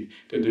may see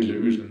the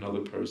delusion in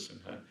another person.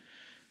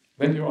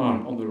 Then you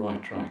are on the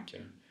right track.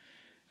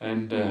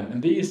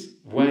 And these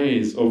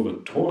ways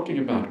of talking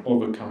about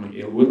overcoming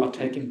ill will are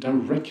taken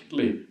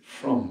directly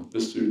from the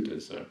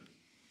suttas.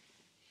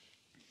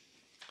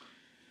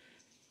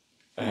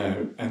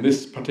 And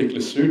this particular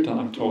sutta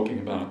I'm talking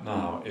about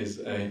now is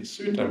a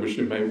sutta which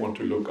you may want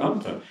to look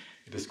up.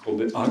 It is called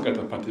the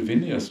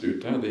Agata-Pativinya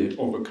Sutta, the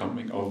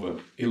overcoming of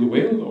ill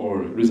will or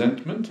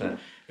resentment.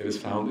 It is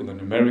found in the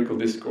numerical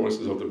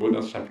discourses of the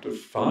Buddha, chapter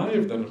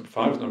 5. Then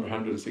 5, number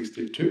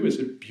 162, is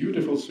a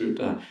beautiful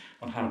sutta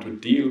on how to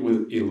deal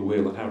with ill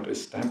will and how to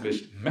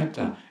establish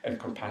metta and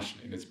compassion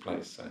in its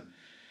place.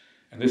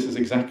 And this is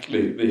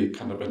exactly the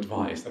kind of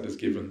advice that is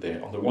given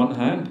there. On the one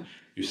hand,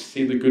 you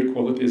see the good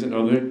qualities in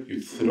others,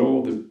 you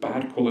throw the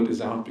bad qualities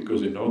out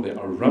because you know they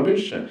are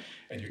rubbish,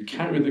 and you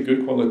carry the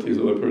good qualities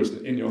of a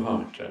person in your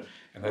heart.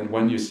 And then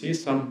when you see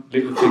some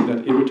little thing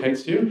that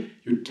irritates you,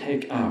 you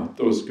take out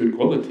those good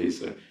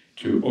qualities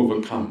to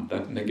overcome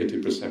that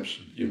negative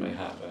perception you may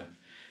have.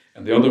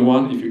 And the other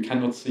one, if you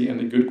cannot see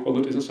any good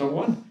qualities and so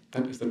on,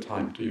 that is the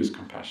time to use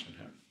compassion.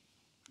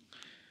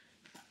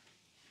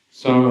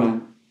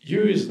 So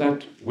use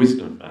that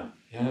wisdom,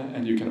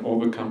 and you can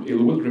overcome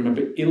ill will.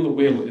 Remember, ill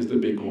will is the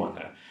big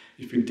one.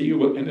 If you deal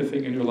with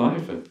anything in your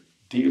life,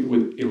 deal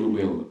with ill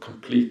will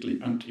completely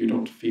until you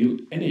don't feel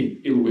any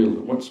ill will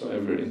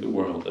whatsoever in the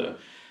world.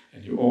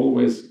 And you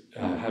always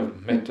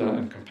have metta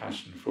and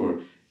compassion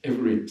for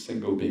every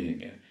single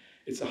being.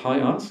 It's a high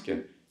ask,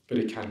 but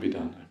it can be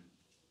done.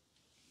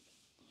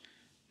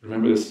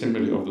 Remember the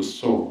simile of the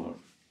saw.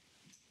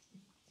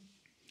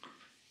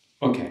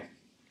 Okay.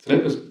 So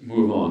let us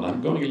move on.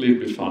 I'm going a little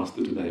bit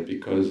faster today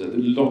because a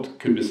lot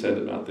could be said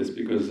about this,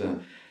 because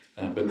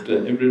but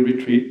every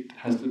retreat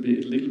has to be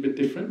a little bit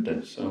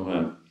different.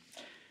 So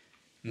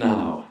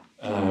now,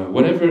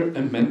 whatever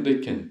a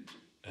mendicant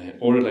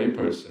or a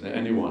layperson,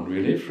 anyone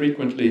really,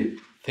 frequently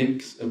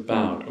thinks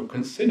about or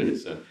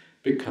considers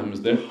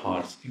becomes their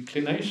heart's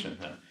inclination.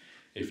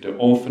 If they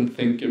often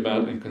think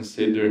about and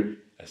consider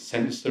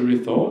sensory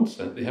thoughts,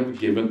 they have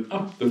given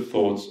up the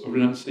thoughts of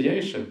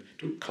renunciation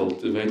to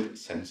cultivate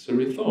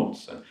sensory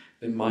thoughts.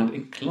 The mind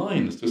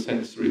inclines to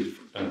sensory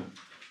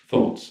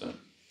thoughts.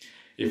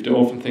 If they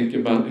often think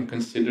about and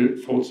consider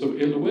thoughts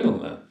of ill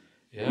will,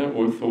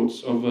 or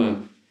thoughts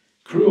of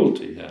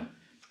cruelty,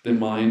 the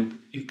mind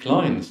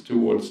inclines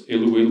towards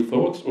ill will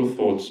thoughts or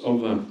thoughts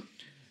of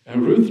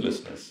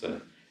ruthlessness.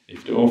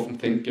 If they often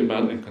think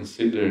about and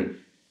consider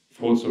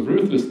thoughts of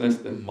ruthlessness,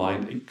 the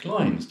mind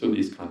inclines to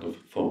these kind of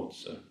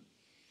thoughts.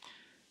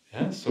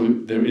 So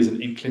there is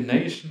an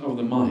inclination of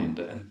the mind,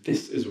 and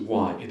this is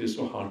why it is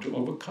so hard to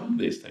overcome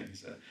these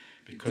things.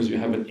 Because you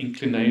have an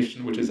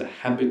inclination which is a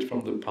habit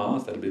from the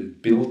past that has been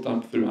built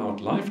up throughout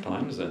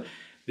lifetimes.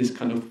 These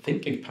kind of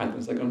thinking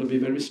patterns are going to be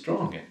very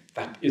strong.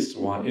 That is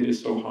why it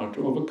is so hard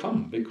to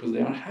overcome, because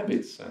they are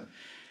habits. And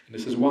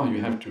this is why you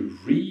have to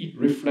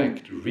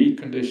reflect,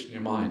 recondition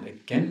your mind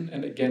again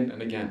and again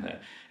and again.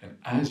 And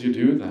as you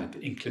do that,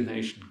 the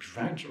inclination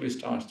gradually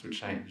starts to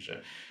change.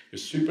 Your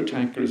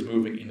supertanker is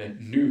moving in a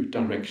new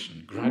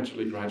direction,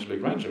 gradually,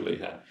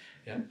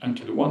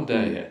 until one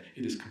day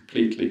it is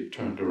completely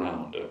turned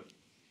around.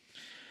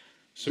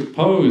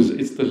 Suppose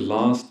it's the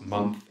last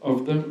month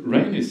of the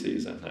rainy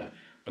season,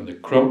 when the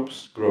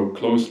crops grow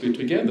closely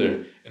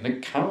together and a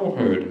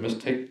cowherd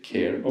must take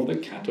care of the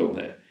cattle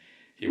there.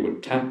 He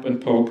would tap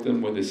and poke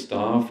them with his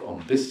staff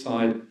on this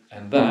side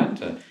and that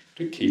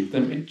to keep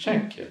them in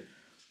check.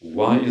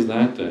 Why is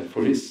that?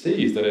 For he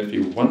sees that if he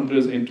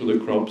wanders into the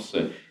crops,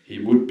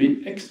 he could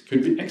be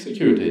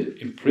executed,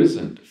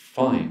 imprisoned,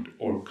 fined,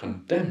 or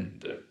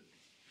condemned.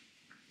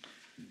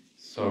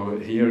 So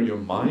here your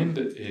mind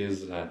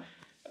is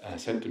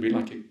said to be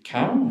like a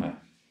cow.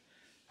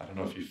 I don't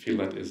know if you feel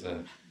that is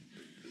a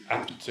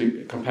apt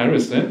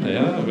comparison,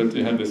 but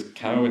you have this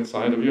cow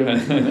inside of you,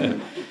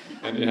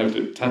 and you have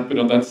to tap it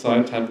on that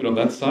side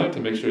to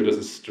make sure it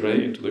doesn't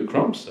stray into the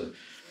crops.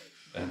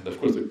 And of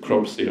course the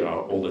crops here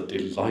are all the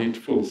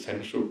delightful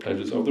sensual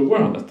pleasures of the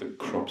world. That's the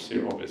crops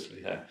here,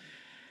 obviously.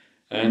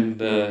 And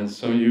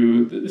so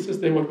this is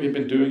what we've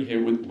been doing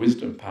here with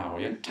wisdom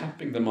power,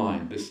 tapping the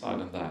mind this side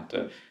and that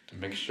to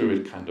make sure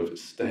it kind of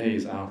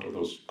stays out of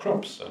those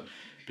crops.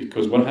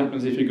 Because what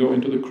happens if you go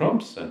into the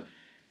crops?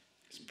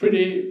 It's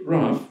pretty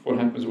rough what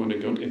happens when they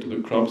go into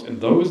the crops. In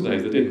those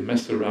days, they didn't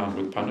mess around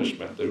with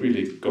punishment. They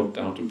really got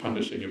down to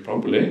punishing you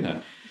properly.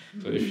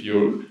 So if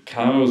your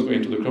cows go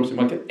into the crops, you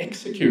might get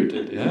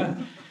executed.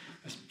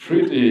 That's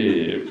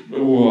pretty...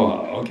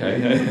 Whoa,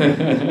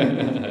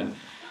 okay.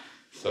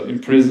 So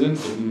imprisoned,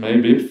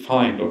 maybe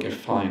fined. Okay,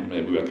 fined,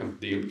 maybe I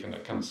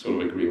can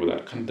sort of agree with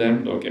that.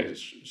 Condemned, okay,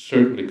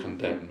 certainly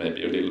condemned,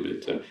 maybe a little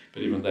bit,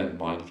 but even then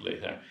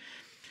mildly.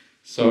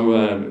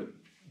 So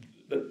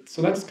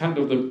that's kind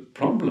of the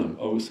problem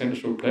of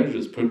sensual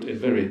pleasures put in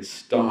very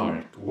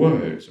stark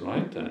words,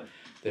 right?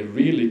 They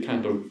really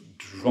kind of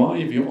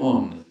drive you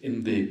on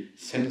in the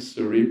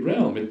sensory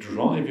realm. They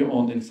drive you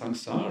on in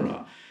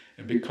samsara.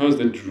 And because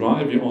they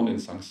drive you on in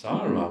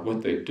samsara,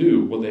 what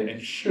they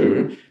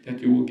ensure that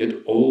you will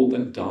get old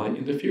and die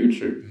in the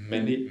future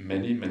many,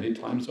 many, many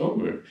times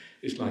over.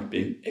 It's like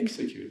being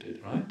executed,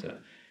 right?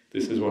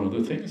 This is one of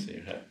the things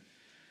here.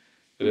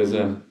 There's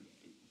a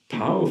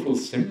powerful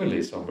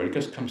simile somewhere. It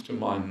just comes to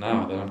mind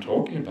now that I'm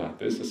talking about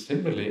this, a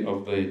simile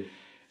of the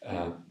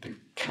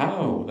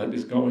cow that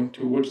is going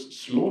towards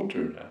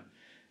slaughter.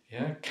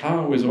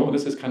 Cow is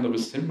this is kind of a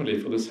simile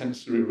for the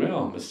sensory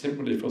realm, a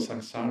simile for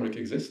samsaric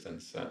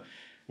existence.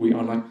 We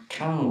are like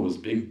cows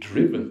being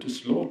driven to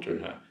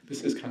slaughter.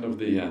 This is kind of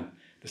the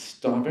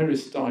very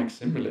stark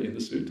simile in the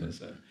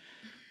suttas.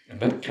 And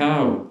that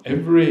cow,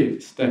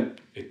 every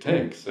step it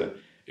takes, it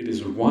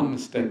is one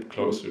step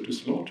closer to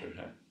slaughter.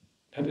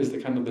 That is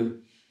the kind of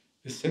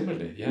the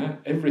simile.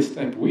 Every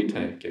step we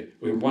take,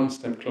 we're one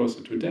step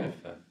closer to death.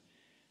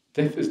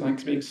 Death is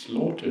like being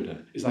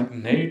slaughtered. It's like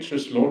nature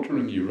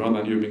slaughtering you rather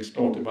than you being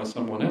slaughtered by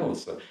someone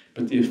else.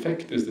 But the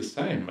effect is the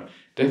same.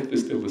 Death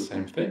is still the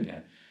same thing.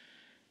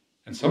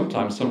 And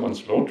sometimes someone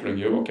slaughtering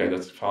you, okay,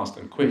 that's fast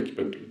and quick,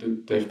 but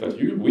the death that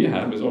we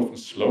have is often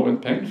slow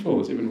and painful.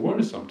 It's even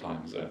worse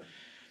sometimes.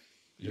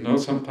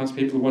 Sometimes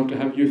people want to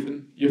have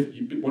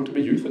want to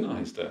be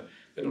euthanized.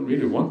 They don't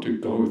really want to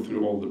go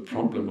through all the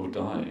problem of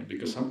dying,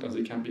 because sometimes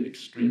it can be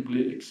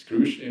extremely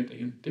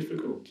excruciating and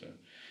difficult.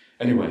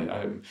 Anyway,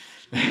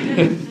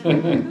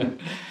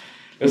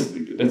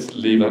 let's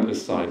leave that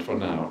aside for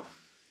now.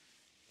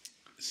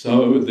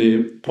 So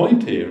the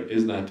point here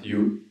is that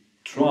you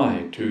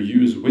try to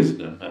use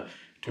wisdom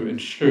to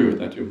ensure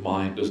that your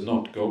mind does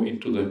not go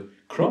into the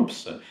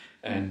crops.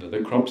 And the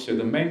crops here,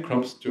 the main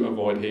crops to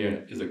avoid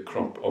here is a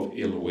crop of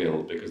ill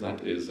will, because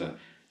that is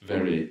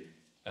very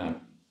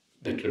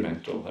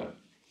detrimental.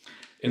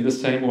 In the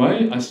same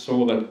way, I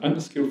saw that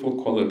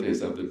unskillful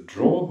qualities are the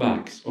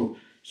drawbacks of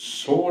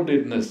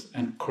sordidness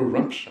and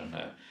corruption,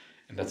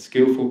 and that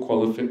skillful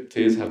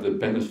qualities have the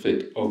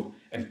benefit of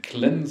and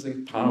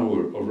cleansing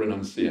power of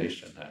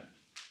renunciation.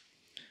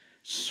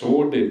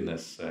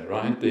 Sordidness,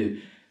 right? The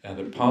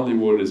Pali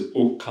word is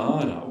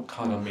okara.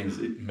 Okara means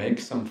it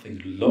makes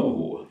something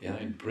low. Yeah,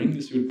 it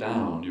brings you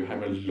down. You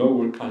have a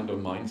lower kind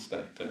of mind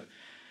state.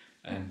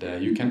 And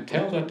you can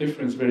tell that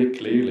difference very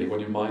clearly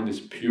when your mind is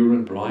pure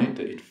and bright.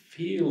 It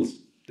feels,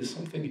 there's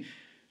something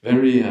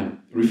very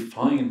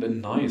refined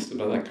and nice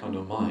about that kind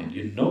of mind.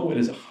 You know it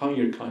is a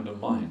higher kind of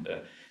mind.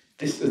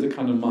 This is the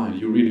kind of mind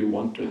you really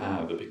want to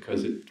have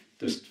because it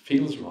just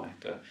feels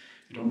right.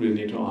 You don't really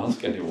need to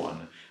ask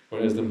anyone.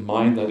 Whereas the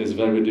mind that is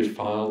very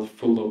defiled,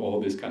 full of all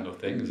these kind of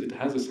things, it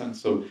has a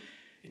sense of,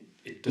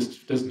 it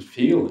just doesn't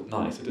feel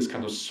nice. It is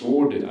kind of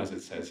sordid, as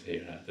it says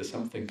here. There's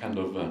something kind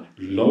of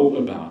low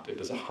about it.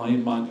 There's a high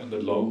mind and a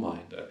low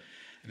mind.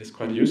 And it's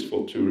quite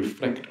useful to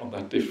reflect on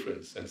that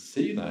difference and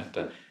see that.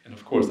 And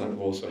of course, that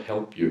will also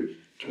help you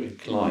to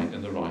incline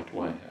in the right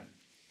way.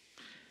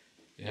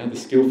 Yeah, the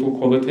skillful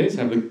qualities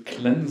have the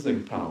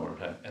cleansing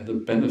power and the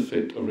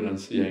benefit of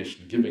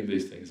renunciation, giving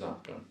these things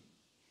up.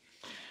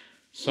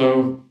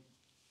 So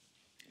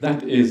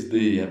that is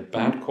the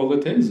bad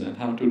qualities and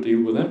how to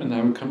deal with them. And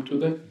now we come to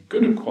the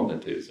good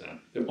qualities,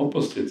 the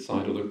opposite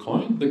side of the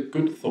coin, the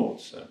good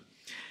thoughts.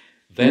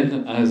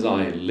 Then as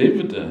I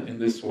lived in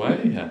this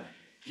way,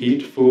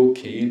 heedful,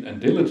 keen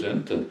and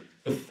diligent,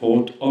 a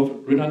thought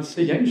of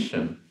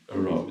renunciation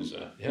arose.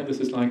 Yeah, this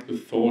is like the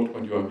thought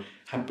when you are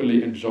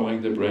happily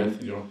enjoying the breath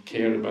and you don't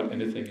care about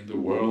anything in the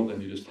world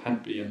and you're just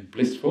happy and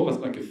blissful. That's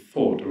like a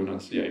thought of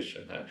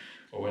renunciation.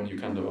 Or when you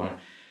kind of are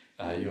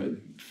you're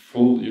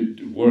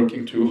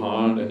working too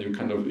hard and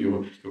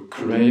you're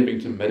craving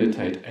to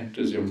meditate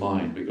enters your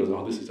mind because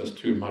this is just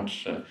too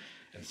much.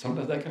 And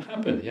sometimes that can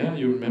happen. Yeah,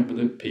 you remember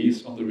the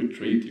peace on the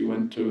retreat you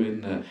went to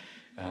in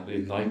the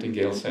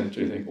Nightingale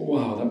Center. You think,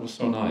 wow, that was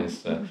so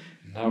nice.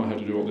 Now I have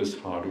to do all this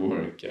hard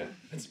work.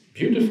 It's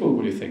beautiful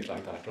when you think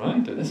like that,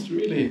 right? That's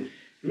really,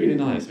 really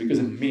nice because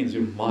it means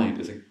your mind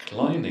is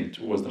inclining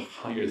towards the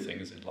higher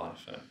things in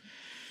life.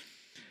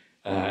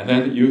 And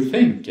then you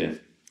think,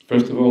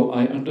 first of all,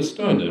 I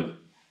understood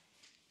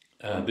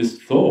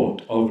this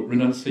thought of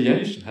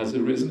renunciation has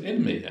arisen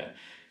in me.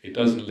 It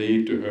doesn't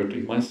lead to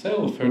hurting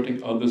myself,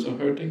 hurting others, or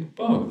hurting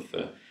both.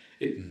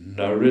 It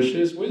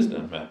nourishes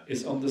wisdom.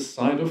 It's on the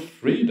side of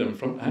freedom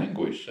from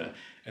anguish,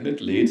 and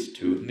it leads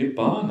to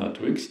nibbana,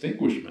 to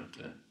extinguishment.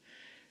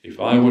 If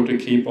I were to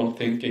keep on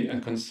thinking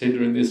and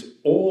considering this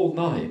all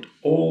night,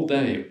 all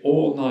day,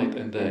 all night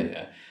and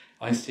day,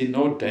 I see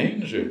no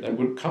danger that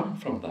would come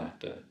from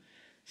that.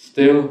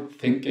 Still,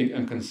 thinking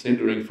and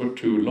considering for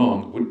too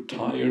long would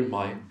tire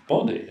my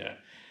body.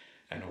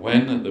 And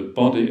when the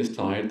body is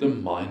tired, the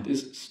mind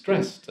is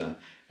stressed.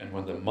 And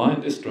when the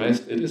mind is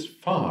stressed, it is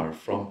far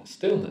from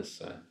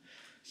stillness.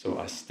 So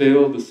I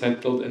stilled,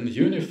 settled, and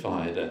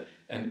unified,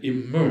 and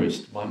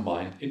immersed my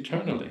mind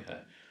internally.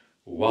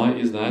 Why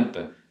is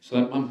that? So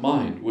that my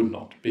mind would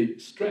not be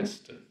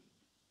stressed.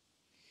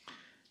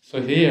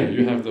 So here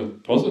you have the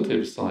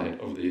positive side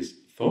of these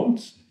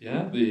thoughts.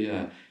 Yeah,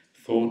 the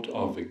thought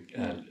of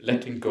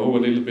letting go a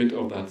little bit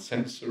of that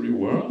sensory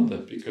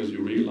world because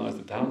you realize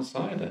the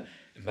downside.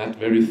 And that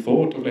very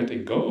thought of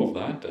letting go of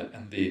that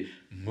and the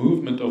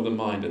movement of the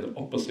mind in the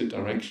opposite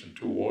direction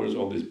towards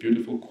all these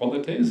beautiful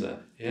qualities,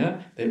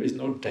 there is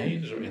no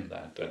danger in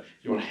that.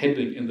 You are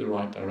heading in the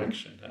right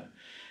direction.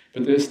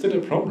 But there's still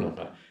a problem.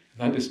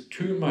 That is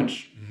too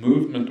much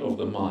movement of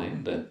the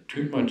mind,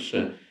 too much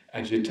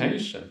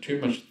agitation, too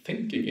much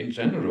thinking in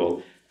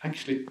general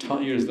actually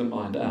tires the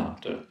mind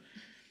out.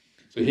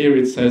 So here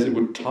it says it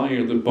would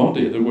tire the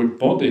body. The word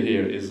body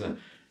here is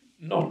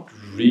not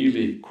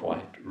really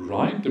quite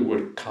right. The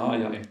word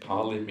kaya in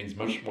Pali means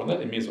much more than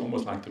that. It means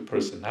almost like the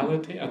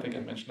personality. I think I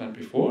mentioned that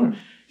before.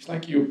 It's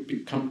like you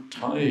become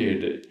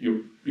tired.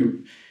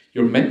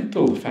 Your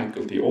mental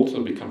faculty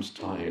also becomes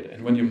tired.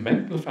 And when your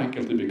mental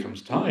faculty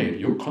becomes tired,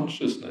 your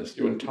consciousness,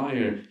 your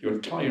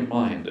entire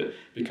mind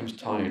becomes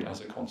tired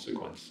as a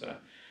consequence.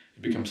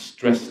 It becomes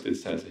stressed, it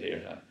says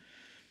here.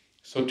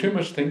 So too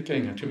much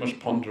thinking and too much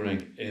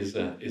pondering is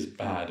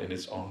bad in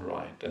its own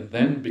right. And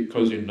then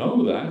because you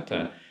know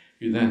that,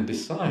 you then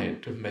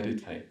decide to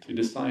meditate. You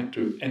decide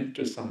to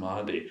enter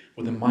samadhi,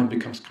 where the mind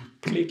becomes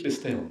completely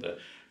still.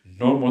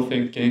 No more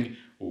thinking,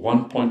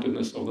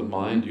 one-pointedness of the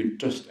mind. You're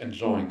just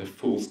enjoying the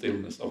full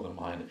stillness of the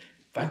mind.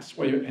 That's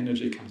where your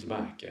energy comes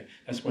back.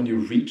 That's when you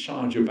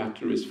recharge your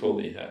batteries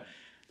fully.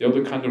 The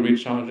other kind of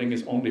recharging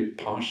is only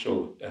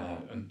partial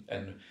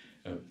and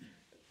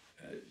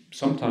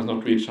sometimes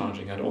not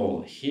recharging at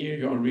all. Here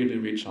you are really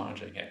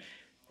recharging.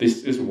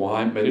 This is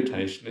why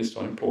meditation is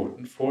so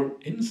important for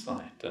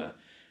insight.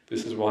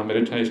 This is why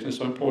meditation is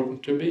so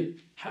important to be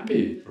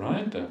happy,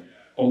 right?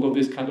 All of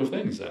these kind of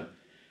things.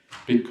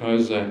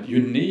 Because you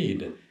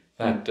need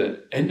that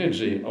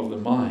energy of the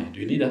mind.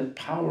 You need that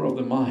power of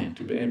the mind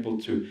to be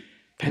able to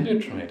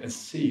penetrate and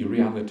see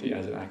reality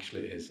as it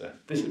actually is.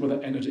 This is where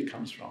that energy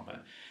comes from.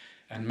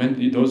 And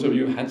those of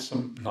you who had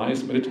some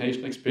nice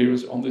meditation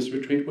experience on this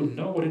retreat will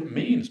know what it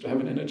means to have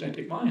an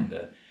energetic mind.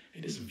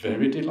 It is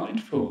very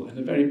delightful and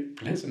a very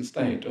pleasant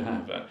state to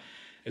have.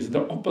 It's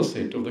the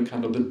opposite of the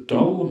kind of the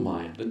dull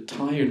mind, the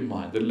tired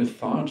mind, the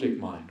lethargic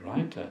mind,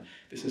 right?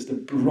 This is the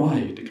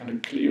bright, it kind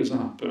of clears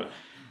up,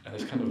 and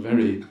it's kind of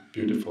very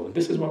beautiful. And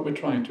this is what we're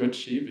trying to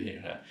achieve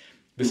here.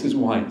 This is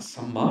why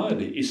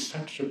samadhi is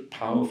such a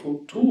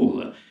powerful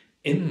tool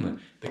in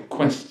the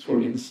quest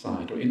for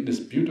insight, or in this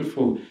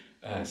beautiful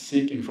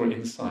seeking for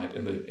insight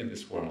in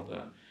this world.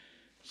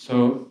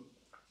 So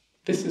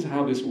this is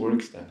how this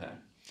works then.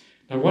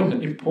 Now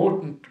one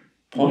important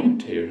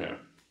point here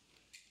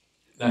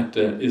that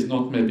is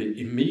not maybe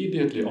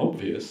immediately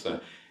obvious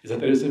is that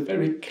there is a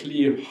very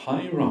clear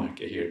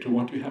hierarchy here to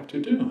what you have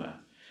to do.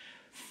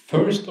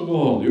 First of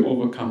all, you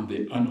overcome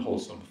the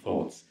unwholesome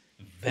thoughts.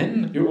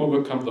 Then you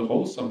overcome the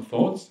wholesome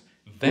thoughts.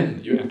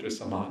 Then you enter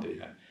samadhi.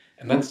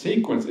 And that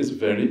sequence is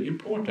very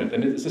important.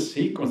 And it is a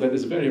sequence that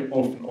is very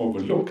often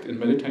overlooked in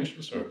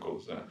meditation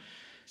circles.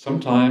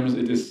 Sometimes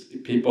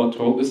people are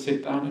told to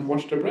sit down and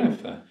watch the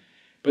breath.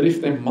 But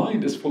if their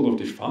mind is full of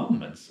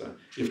defilements,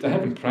 if they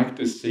haven't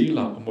practiced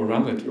sila or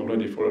morality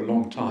already for a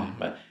long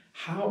time,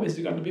 how is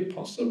it going to be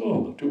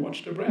possible to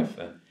watch the breath?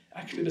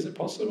 Actually, it isn't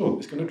possible.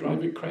 It's going to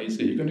drive you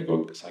crazy. You're going to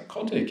go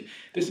psychotic.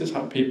 This is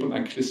how people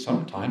actually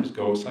sometimes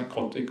go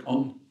psychotic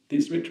on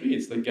these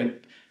retreats. They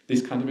get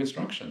these kind of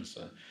instructions.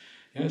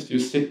 Yes, you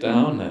sit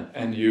down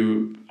and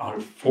you are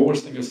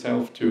forcing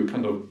yourself to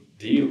kind of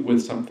deal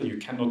with something you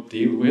cannot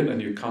deal with, and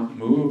you can't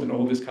move, and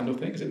all these kind of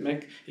things.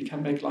 It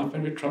can make life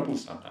very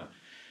troublesome.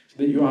 So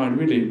that you are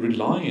really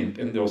reliant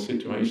in those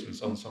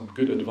situations on some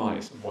good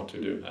advice on what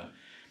to do.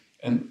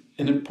 And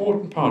an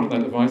important part of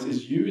that advice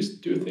is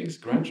do things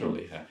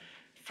gradually.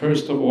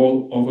 First of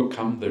all,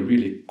 overcome the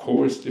really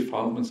coarse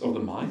defilements of the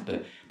mind.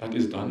 That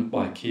is done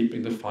by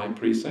keeping the 5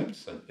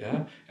 precepts,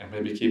 and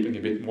maybe keeping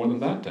a bit more than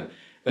that.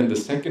 Then the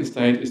second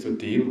stage is to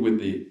deal with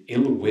the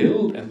ill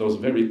will and those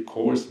very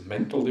coarse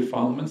mental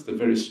defilements, the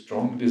very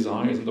strong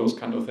desires and those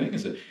kind of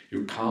things.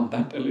 You calm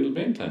that a little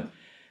bit.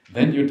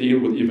 Then you deal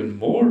with even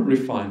more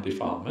refined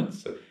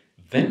defilements.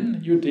 Then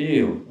you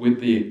deal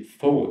with the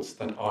thoughts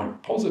that are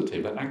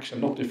positive, that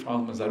actually not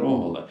defilements at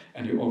all,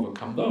 and you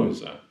overcome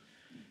those.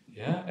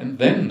 And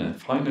then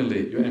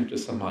finally you enter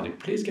samadhi.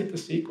 Please get the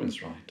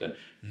sequence right.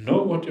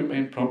 Know what your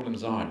main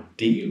problems are.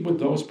 Deal with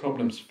those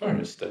problems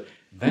first.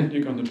 Then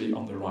you're going to be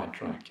on the right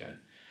track.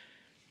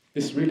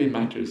 This really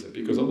matters,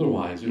 because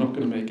otherwise you're not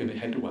going to make any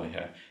headway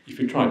here. If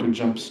you try to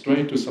jump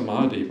straight to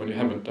samadhi when you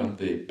haven't done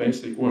the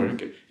basic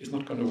work, it's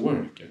not going to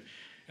work.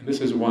 And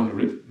this is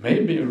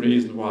maybe a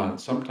reason why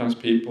sometimes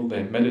people,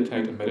 they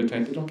meditate and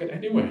meditate, they don't get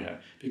anywhere,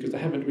 because they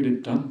haven't really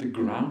done the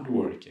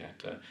groundwork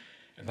yet.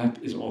 And that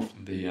is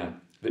often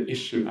the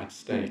issue at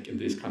stake in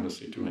these kind of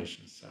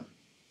situations.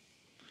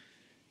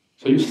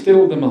 So you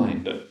still the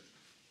mind,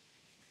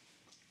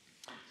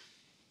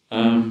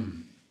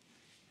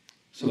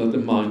 so that the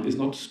mind is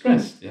not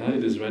stressed.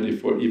 It is ready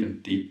for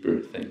even deeper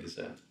things.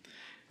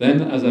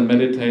 Then, as I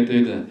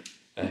meditated,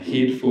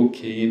 heedful,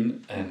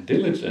 keen, and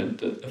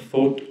diligent, a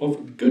thought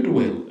of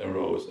goodwill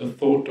arose, a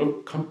thought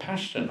of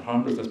compassion,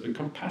 harmlessness, but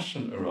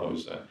compassion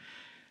arose.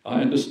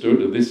 I understood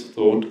that this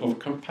thought of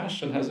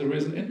compassion has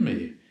arisen in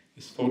me,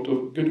 this thought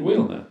of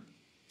goodwill.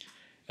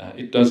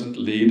 It doesn't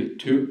lead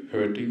to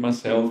hurting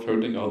myself,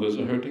 hurting others,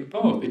 or hurting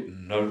both. It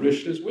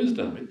nourishes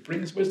wisdom. It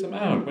brings wisdom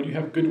out. When you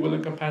have goodwill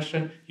and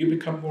compassion, you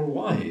become more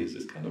wise.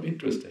 It's kind of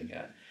interesting.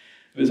 It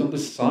is on the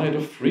side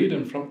of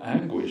freedom from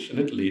anguish, and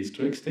it leads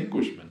to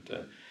extinguishment.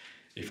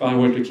 If I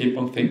were to keep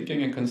on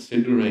thinking and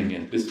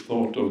considering this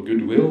thought of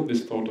goodwill,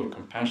 this thought of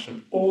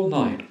compassion all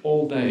night,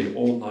 all day,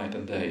 all night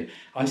and day,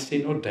 I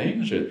see no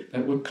danger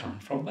that would come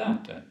from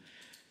that.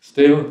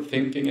 Still,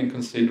 thinking and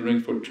considering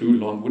for too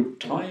long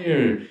would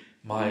tire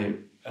my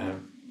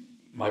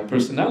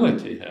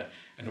personality.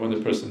 And when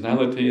the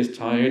personality is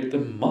tired, the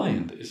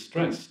mind is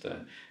stressed.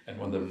 And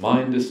when the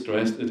mind is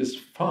stressed, it is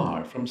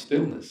far from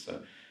stillness.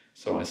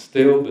 So I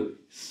stilled,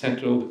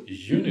 settled,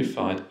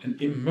 unified,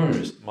 and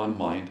immersed my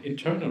mind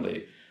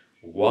internally.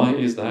 Why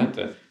is that?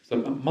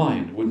 So that my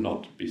mind would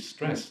not be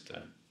stressed.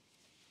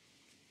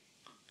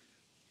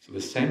 So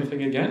the same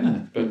thing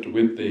again, but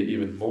with the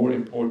even more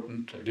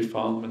important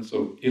defilements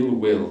of ill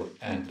will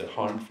and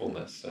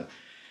harmfulness.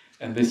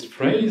 And this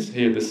phrase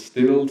here, the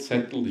stilled,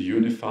 settled,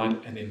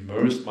 unified, and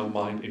immersed my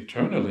mind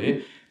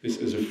internally, this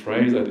is a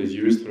phrase that is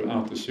used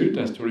throughout the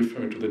suttas to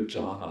refer to the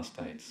jhana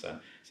states. So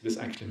this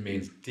actually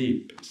means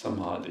deep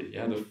samadhi,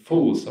 the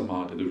full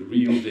samadhi, the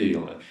real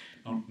deal.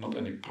 Not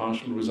any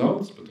partial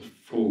results, but the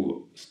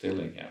full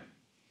stilling.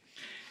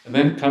 And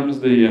then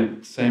comes the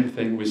same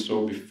thing we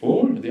saw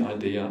before, the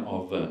idea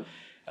of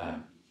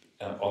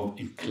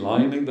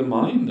inclining the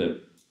mind,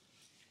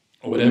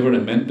 or whatever a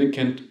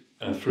mendicant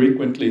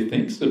frequently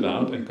thinks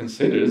about and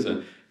considers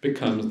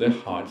becomes their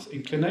heart's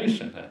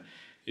inclination.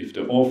 If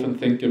they often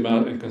think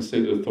about and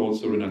consider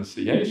thoughts of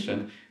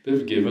renunciation,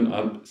 they've given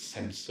up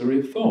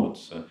sensory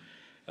thoughts.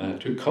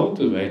 To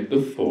cultivate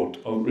the thought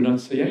of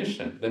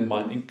renunciation, their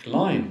mind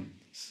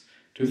inclines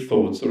to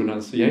thoughts of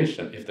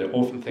renunciation. If they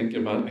often think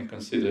about and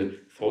consider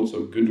thoughts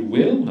of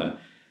goodwill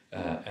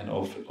and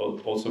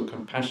also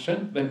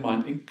compassion, their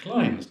mind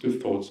inclines to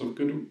thoughts of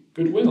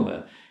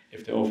goodwill.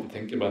 If they often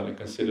think about and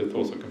consider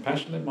thoughts of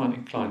compassion, they might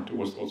incline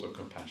towards thoughts of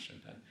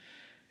compassion.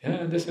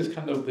 And this is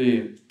kind of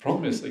the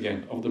promise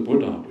again of the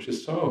Buddha, which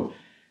is so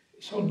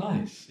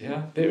nice.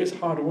 There is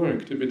hard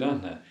work to be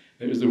done.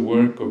 There is the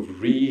work of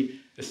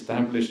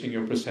re-establishing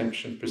your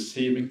perception,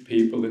 perceiving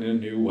people in a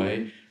new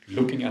way,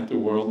 looking at the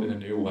world in a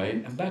new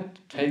way, and that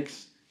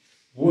takes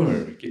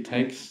work. It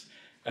takes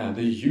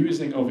the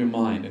using of your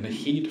mind in a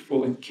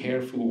heedful and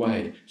careful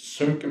way,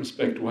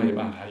 circumspect way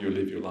about how you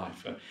live your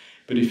life.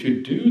 But if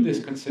you do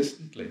this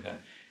consistently,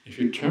 if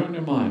you turn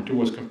your mind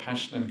towards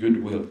compassion and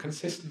goodwill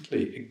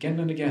consistently, again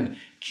and again,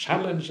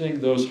 challenging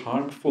those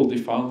harmful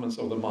defilements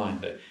of the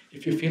mind.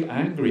 If you feel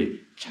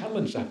angry,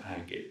 challenge that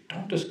anger.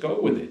 Don't just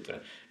go with it.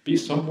 Be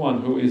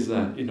someone who is,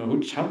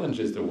 who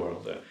challenges the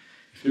world.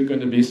 If you're going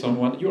to be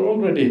someone,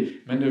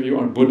 many of you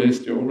are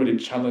Buddhist, you're already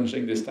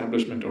challenging the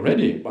establishment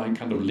already by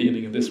kind of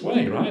leaning in this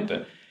way, right?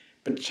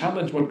 But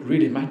challenge what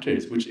really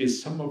matters, which is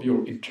some of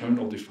your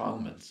internal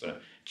defilements.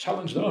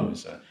 Challenge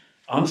those.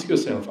 Ask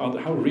yourself,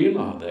 how real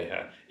are they?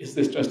 Is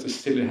this just a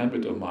silly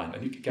habit of mine?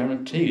 And I can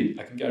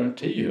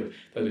guarantee you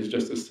that it's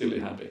just a silly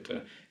habit.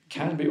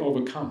 Can be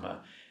overcome.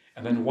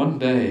 And then one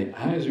day,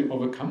 as you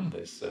overcome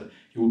this,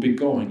 you will be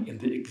going in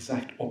the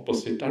exact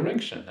opposite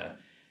direction.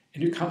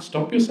 And you can't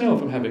stop yourself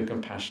from having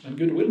compassion and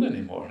goodwill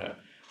anymore.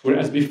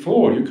 Whereas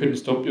before, you couldn't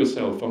stop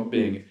yourself from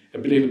being a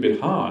little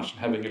bit harsh and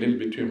having a little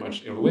bit too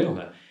much ill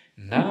will.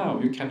 Now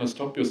you cannot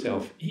stop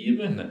yourself,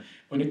 even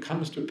when it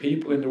comes to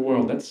people in the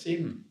world that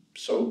seem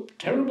so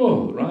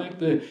terrible, right?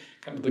 The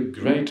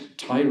great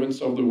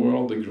tyrants of the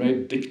world, the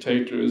great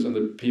dictators, and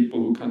the people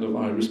who kind of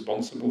are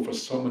responsible for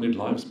so many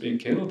lives being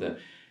killed.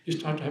 You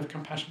start to have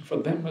compassion for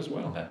them as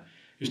well.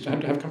 You start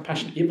to have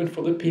compassion even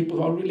for the people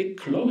who are really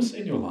close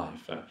in your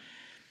life.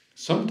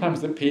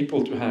 Sometimes the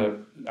people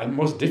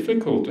most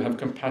difficult to have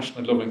compassion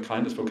and love and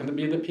kindness for can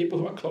be the people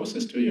who are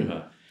closest to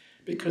you,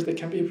 because they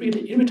can be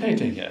really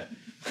irritating.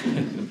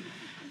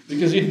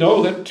 Because you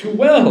know them too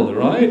well,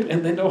 right?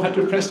 And they know how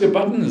to press your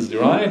buttons,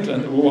 right?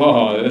 And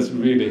wow, that's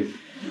really...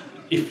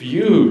 If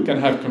you can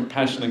have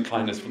compassion and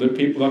kindness for the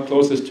people who are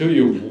closest to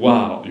you,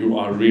 wow, you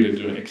are really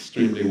doing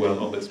extremely well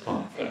on this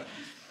path.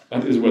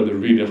 That is where the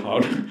really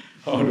hard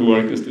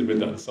work is to be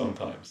done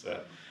sometimes.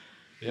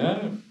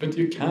 But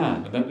you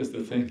can, and that is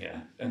the thing.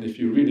 And if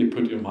you really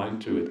put your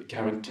mind to it,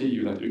 guarantee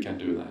you that you can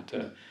do that.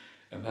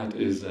 And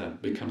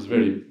that becomes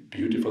very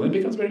beautiful. It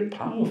becomes very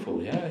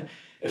powerful.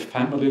 A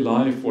family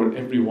life where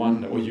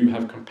you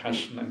have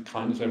compassion and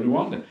kindness for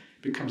everyone,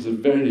 becomes a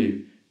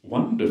very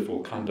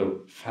wonderful kind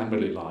of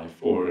family life,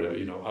 or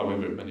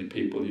however many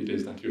people it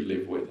is that you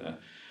live with.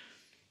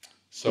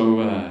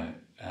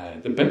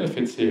 The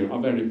benefits here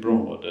are very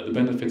broad. The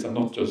benefits are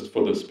not just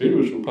for the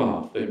spiritual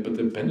path, but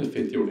they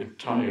benefit your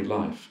entire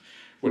life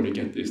when you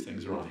get these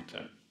things right.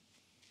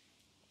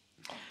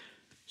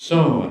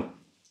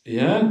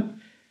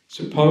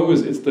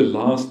 Suppose it's the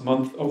last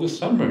month of the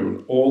summer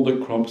when all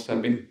the crops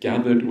have been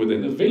gathered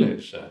within a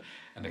village,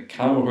 and a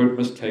cowherd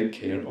must take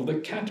care of the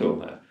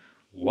cattle.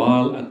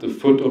 While at the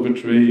foot of a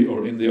tree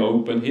or in the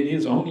open, he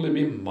needs only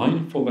be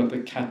mindful that the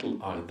cattle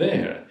are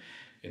there.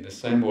 In the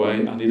same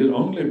way, I needed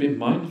only be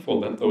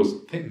mindful that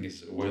those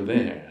things were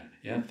there.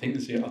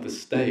 Things here are the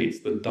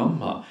states, the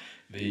Dhamma,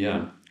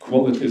 the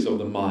qualities of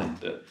the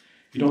mind.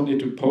 You don't need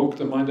to poke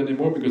the mind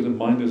anymore because the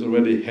mind is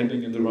already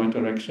heading in the right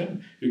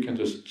direction. You can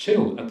just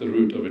chill at the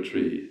root of a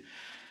tree.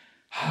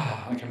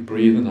 I can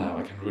breathe now,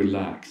 I can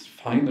relax.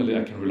 Finally,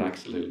 I can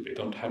relax a little bit.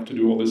 Don't have to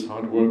do all this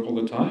hard work all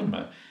the time.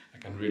 I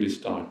can really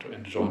start to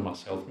enjoy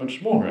myself much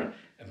more.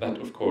 And that,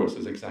 of course,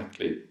 is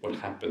exactly what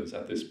happens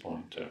at this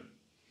point.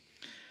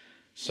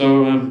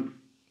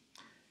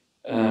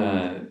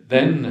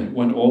 Then,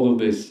 when all of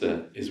this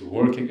is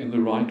working in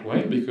the right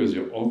way, because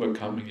you're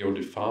overcoming your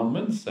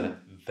defilements,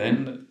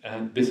 then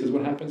this is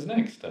what happens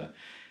next.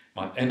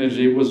 My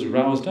energy was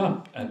roused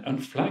up and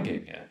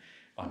unflagging.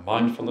 My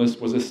mindfulness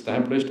was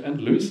established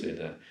and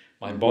lucid.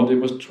 My body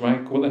was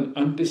tranquil and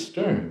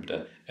undisturbed.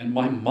 And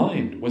my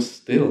mind was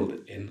stilled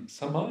in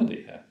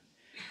samadhi.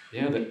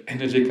 The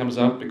energy comes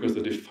up because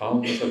the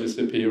defilements are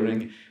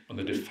disappearing. When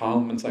the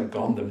defilements are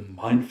gone, the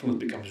mindfulness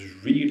becomes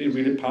really,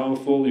 really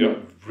powerful.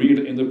 You're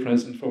really in the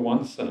present for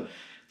once.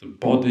 The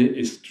body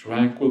is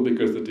tranquil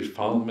because the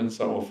defilements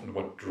are often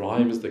what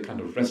drives the kind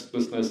of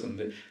restlessness and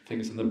the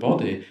things in the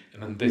body,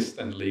 and then this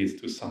then leads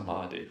to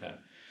samadhi.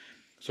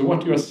 So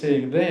what you are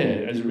saying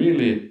there is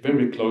really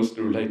very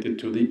closely related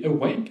to the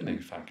awakening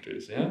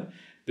factors.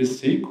 This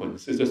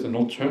sequence is just an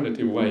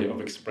alternative way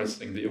of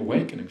expressing the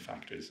awakening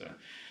factors.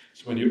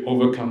 So when you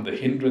overcome the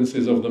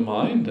hindrances of the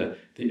mind,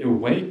 the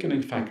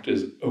awakening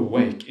factors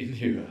awake in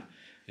you.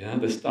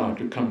 They start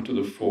to come to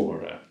the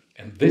fore.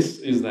 And this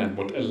is then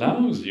what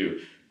allows you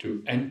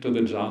to enter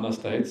the jhana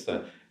states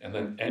and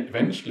then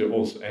eventually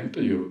also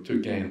enter you to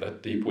gain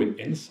that deep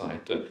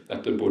insight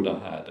that the Buddha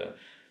had.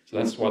 So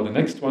that's why the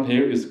next one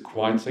here is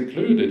quite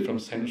secluded from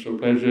sensual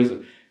pleasures,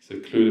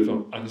 secluded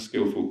from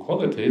unskillful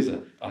qualities.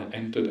 I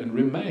entered and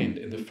remained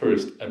in the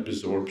first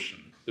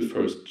absorption, the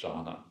first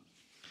jhana.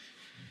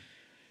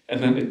 And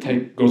then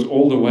it goes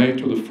all the way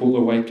to the full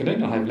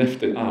awakening. I have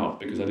left it out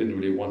because I didn't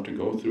really want to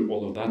go through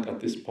all of that at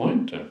this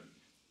point.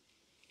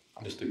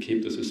 Just to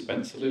keep the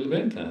suspense a little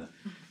bit.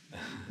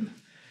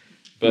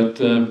 But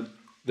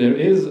there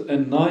is a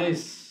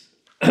nice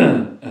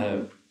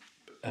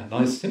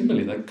nice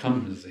simile that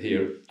comes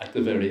here at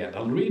the very end.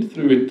 I'll read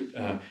through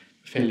it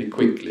fairly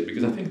quickly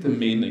because I think the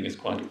meaning is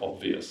quite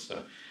obvious.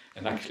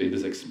 And actually it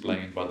is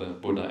explained by the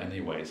Buddha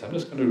anyway. So I'm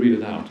just going to read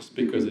it out just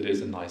because it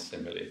is a nice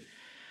simile.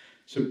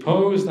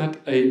 Suppose that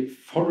a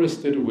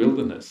forested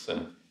wilderness,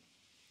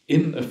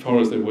 in a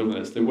forested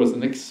wilderness, there was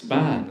an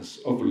expanse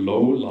of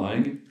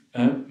low-lying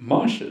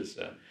marshes,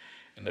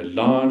 and a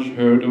large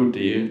herd of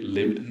deer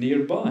lived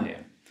nearby.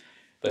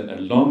 Then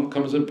along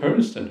comes a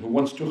person who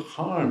wants to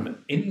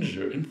harm,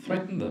 injure, and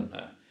threaten them.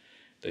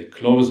 They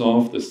close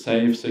off the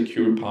safe,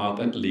 secure path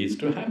that leads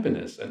to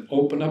happiness and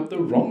open up the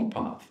wrong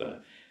path.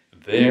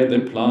 There they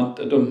plant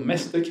a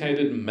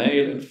domesticated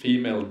male and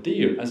female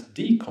deer as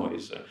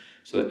decoys,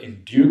 so that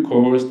in due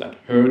course that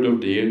herd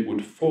of deer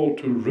would fall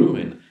to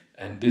ruin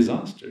and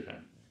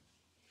disaster.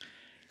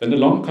 Then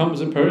along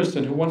comes a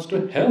person who wants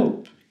to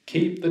help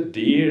keep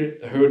the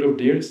herd of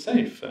deer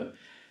safe.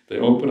 They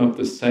open up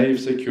the safe,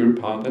 secure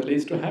path that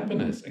leads to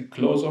happiness and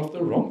close off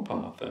the wrong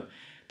path.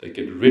 They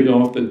get rid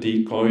of the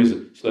decoys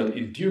so that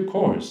in due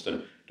course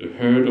the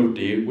herd of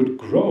deer would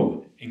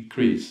grow,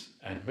 increase,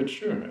 and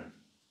mature.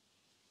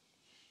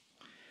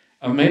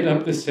 I've made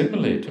up this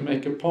simile to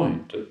make a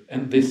point,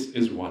 and this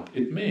is what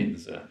it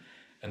means.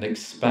 An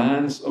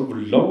expanse of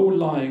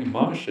low-lying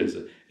marshes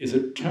is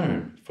a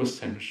term for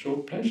sensual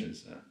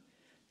pleasures,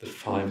 the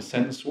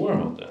five-sense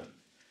world.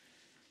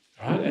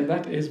 Right? And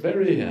that is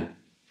very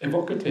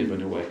evocative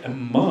in a way. A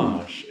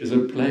marsh is a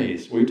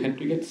place where you tend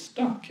to get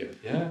stuck.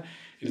 Yeah,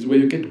 it is where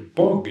you get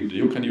bogged.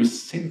 You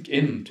sink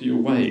into your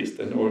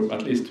waist, or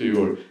at least to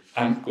your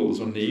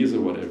ankles or knees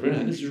or whatever,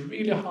 and it's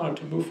really hard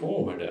to move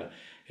forward.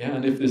 Yeah,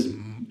 and if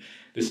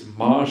this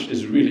marsh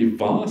is really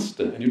vast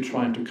and you're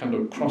trying to kind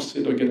of cross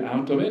it or get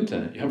out of it,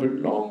 you have a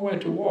long way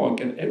to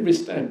walk, and every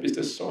step is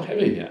just so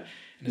heavy here,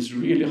 and it's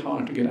really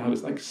hard to get out.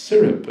 It's like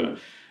syrup,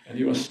 and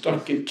you are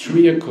stuck in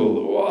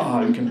treacle.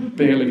 Wow, you can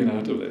barely get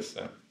out of this.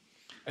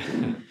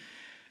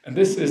 And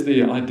this is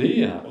the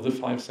idea of the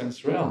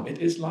five-sense realm. It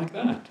is like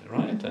that,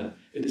 right?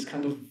 It is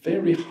kind of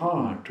very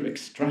hard to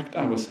extract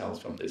ourselves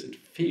from this. It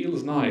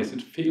feels nice,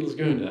 it feels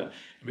good, and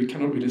we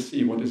cannot really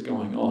see what is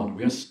going on.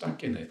 We are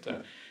stuck in it,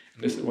 and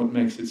this is what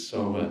makes it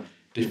so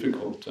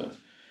difficult.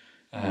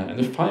 And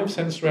the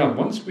five-sense realm,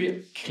 once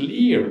we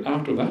clear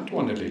out of that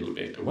one a little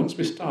bit, once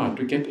we start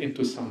to get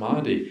into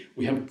samadhi,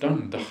 we have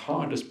done the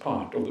hardest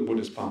part of the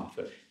Buddhist path.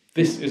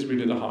 This is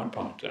really the hard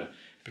part,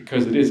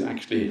 because it is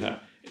actually...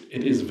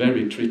 it is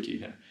very tricky.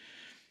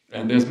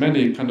 And there's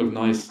many kind of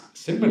nice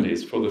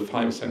similes for the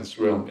five-sense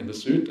realm in the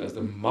sutras.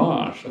 The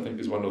marsh, I think,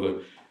 is one of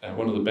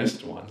the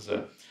best ones.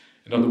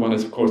 Another one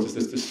is, of course,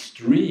 is the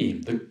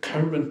stream, the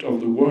current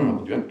of the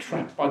world. You are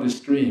trapped by the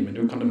stream and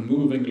you're kind of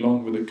moving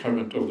along with the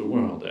current of the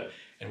world.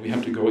 And we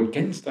have to go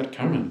against that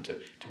current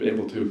to be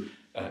able to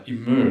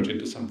emerge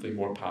into something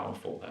more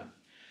powerful.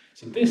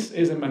 So this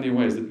is in many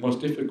ways the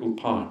most difficult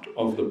part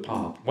of the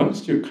path.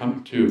 Once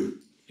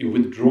you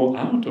withdraw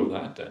out of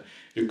that,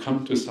 you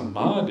come to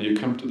samadhi, you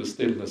come to the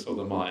stillness of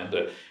the mind.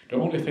 The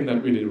only thing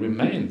that really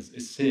remains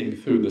is seeing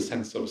through the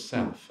sense of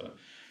self.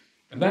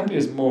 And that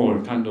is more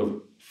kind of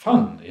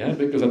fun, yeah,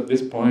 because at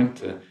this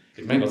point,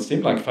 it may not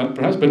seem like fun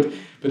perhaps, but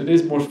it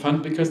is more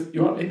fun because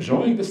you are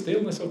enjoying the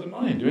stillness of the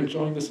mind, you're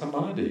enjoying the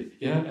samadhi,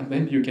 yeah, and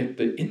then you get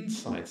the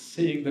insight,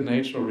 seeing the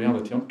nature of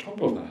reality on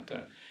top of that.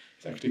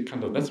 It's actually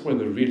that's where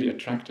the really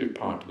attractive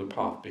part of the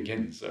path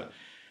begins.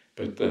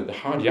 But the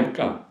hard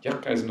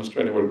yakka is an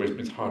Australian word which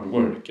means hard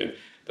work.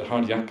 The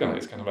hard yakka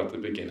is kind of at the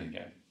beginning.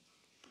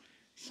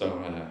 So,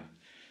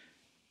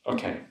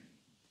 okay.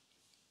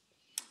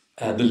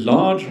 The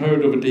large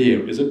herd of deer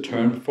is a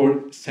term for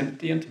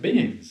sentient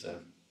beings.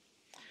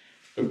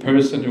 A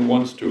person who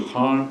wants to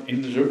harm,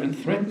 injure, and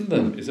threaten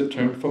them is a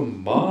term for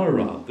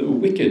Mara, the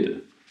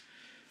wicked.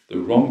 The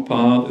wrong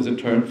path is a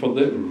term for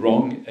the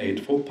wrong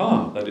eightfold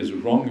path. That is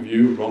wrong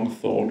view, wrong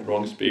thought,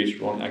 wrong speech,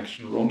 wrong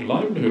action, wrong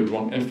livelihood,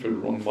 wrong effort,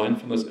 wrong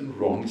mindfulness, and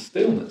wrong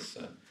stillness.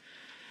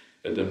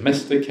 A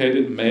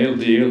domesticated male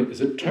deer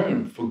is a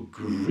term for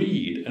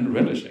greed and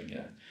relishing.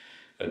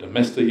 A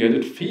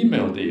domesticated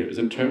female deer is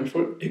a term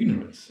for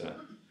ignorance.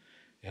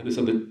 These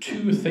are the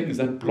two things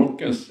that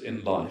block us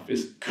in life,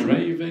 is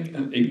craving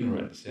and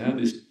ignorance.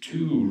 These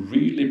two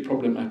really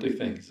problematic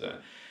things.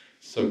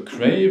 So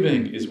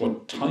craving is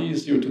what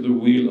ties you to the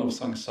wheel of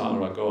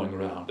samsara going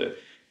around.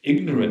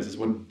 Ignorance is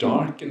what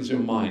darkens your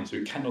mind so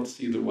you cannot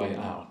see the way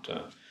out.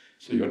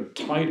 So you're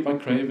tied by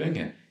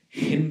craving,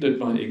 hindered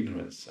by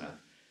ignorance.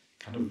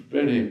 Kind of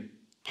very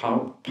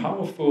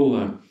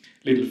powerful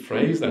little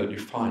phrase that you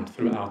find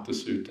throughout the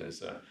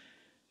sutras.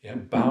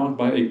 Bound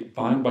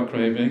by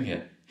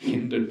craving,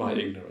 hindered by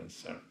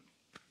ignorance.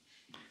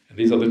 And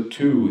these are the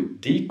two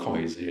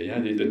decoys here.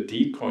 They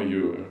decoy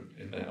you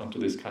onto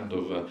this kind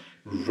of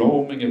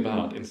roaming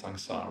about in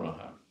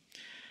samsara.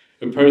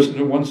 A person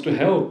who wants to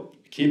help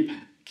keep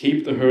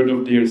the herd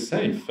of deer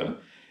safe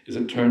is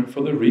a term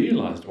for the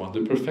realized one,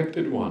 the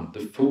perfected one,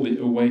 the fully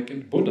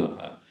awakened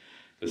Buddha.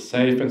 The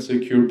safe and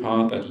secure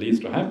path that leads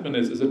to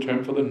happiness is a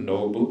term for the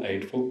noble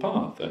eightfold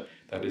path.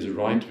 That is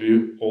right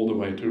view all the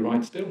way to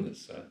right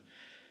stillness.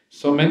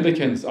 So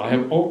mendicants, I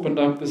have opened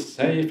up the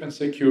safe and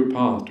secure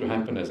path to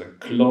happiness and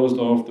closed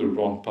off the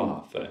wrong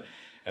path.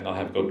 And I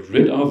have got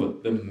rid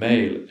of the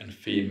male and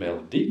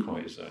female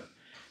decoys.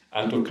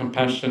 Out of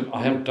compassion,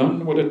 I have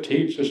done what a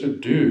teacher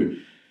should do,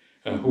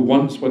 who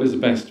wants what is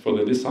best for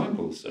the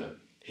disciples.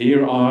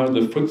 Here are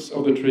the foots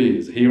of the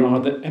trees, here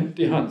are the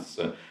empty huts.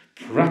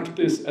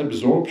 Practice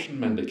absorption,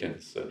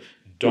 mendicants.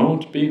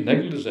 Don't be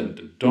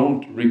negligent,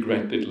 don't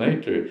regret it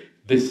later.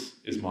 This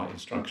is my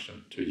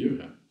instruction to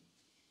you.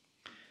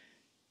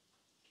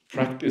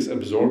 Practice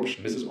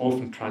absorption. This is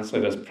often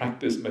translated as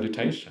practice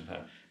meditation,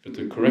 but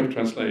the correct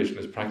translation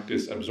is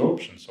practice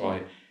absorption. So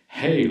I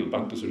hail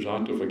Bhakti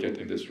Sujato for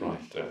getting this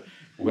right.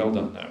 Well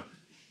done now.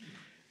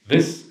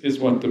 This is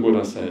what the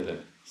Buddha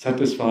said.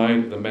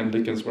 Satisfied, the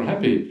mendicants were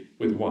happy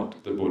with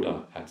what the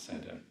Buddha had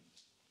said.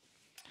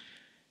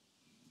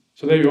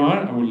 So there you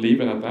are. I will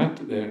leave it at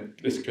that.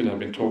 This could have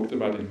been talked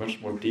about in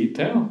much more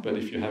detail, but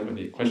if you have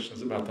any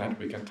questions about that,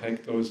 we can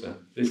take those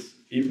this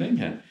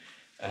evening.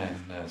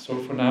 And so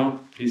for now,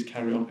 please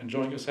carry on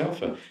enjoying yourself.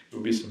 There will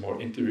be some more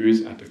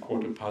interviews at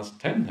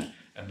 10:15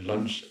 and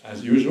lunch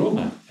as usual,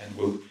 and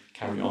we'll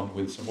carry on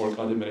with some more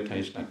guided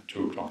meditation at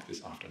 2 o'clock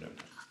this afternoon.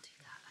 I'll do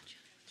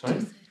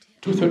that, Sorry?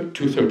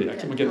 2:30. I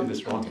keep on getting I'll-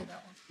 this I'll wrong. do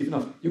that one. Even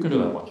though you can do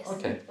that one. Yes.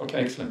 Okay,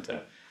 excellent.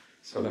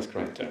 So that's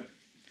great.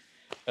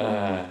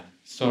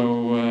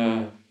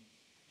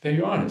 There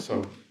you are.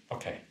 So,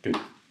 okay, good.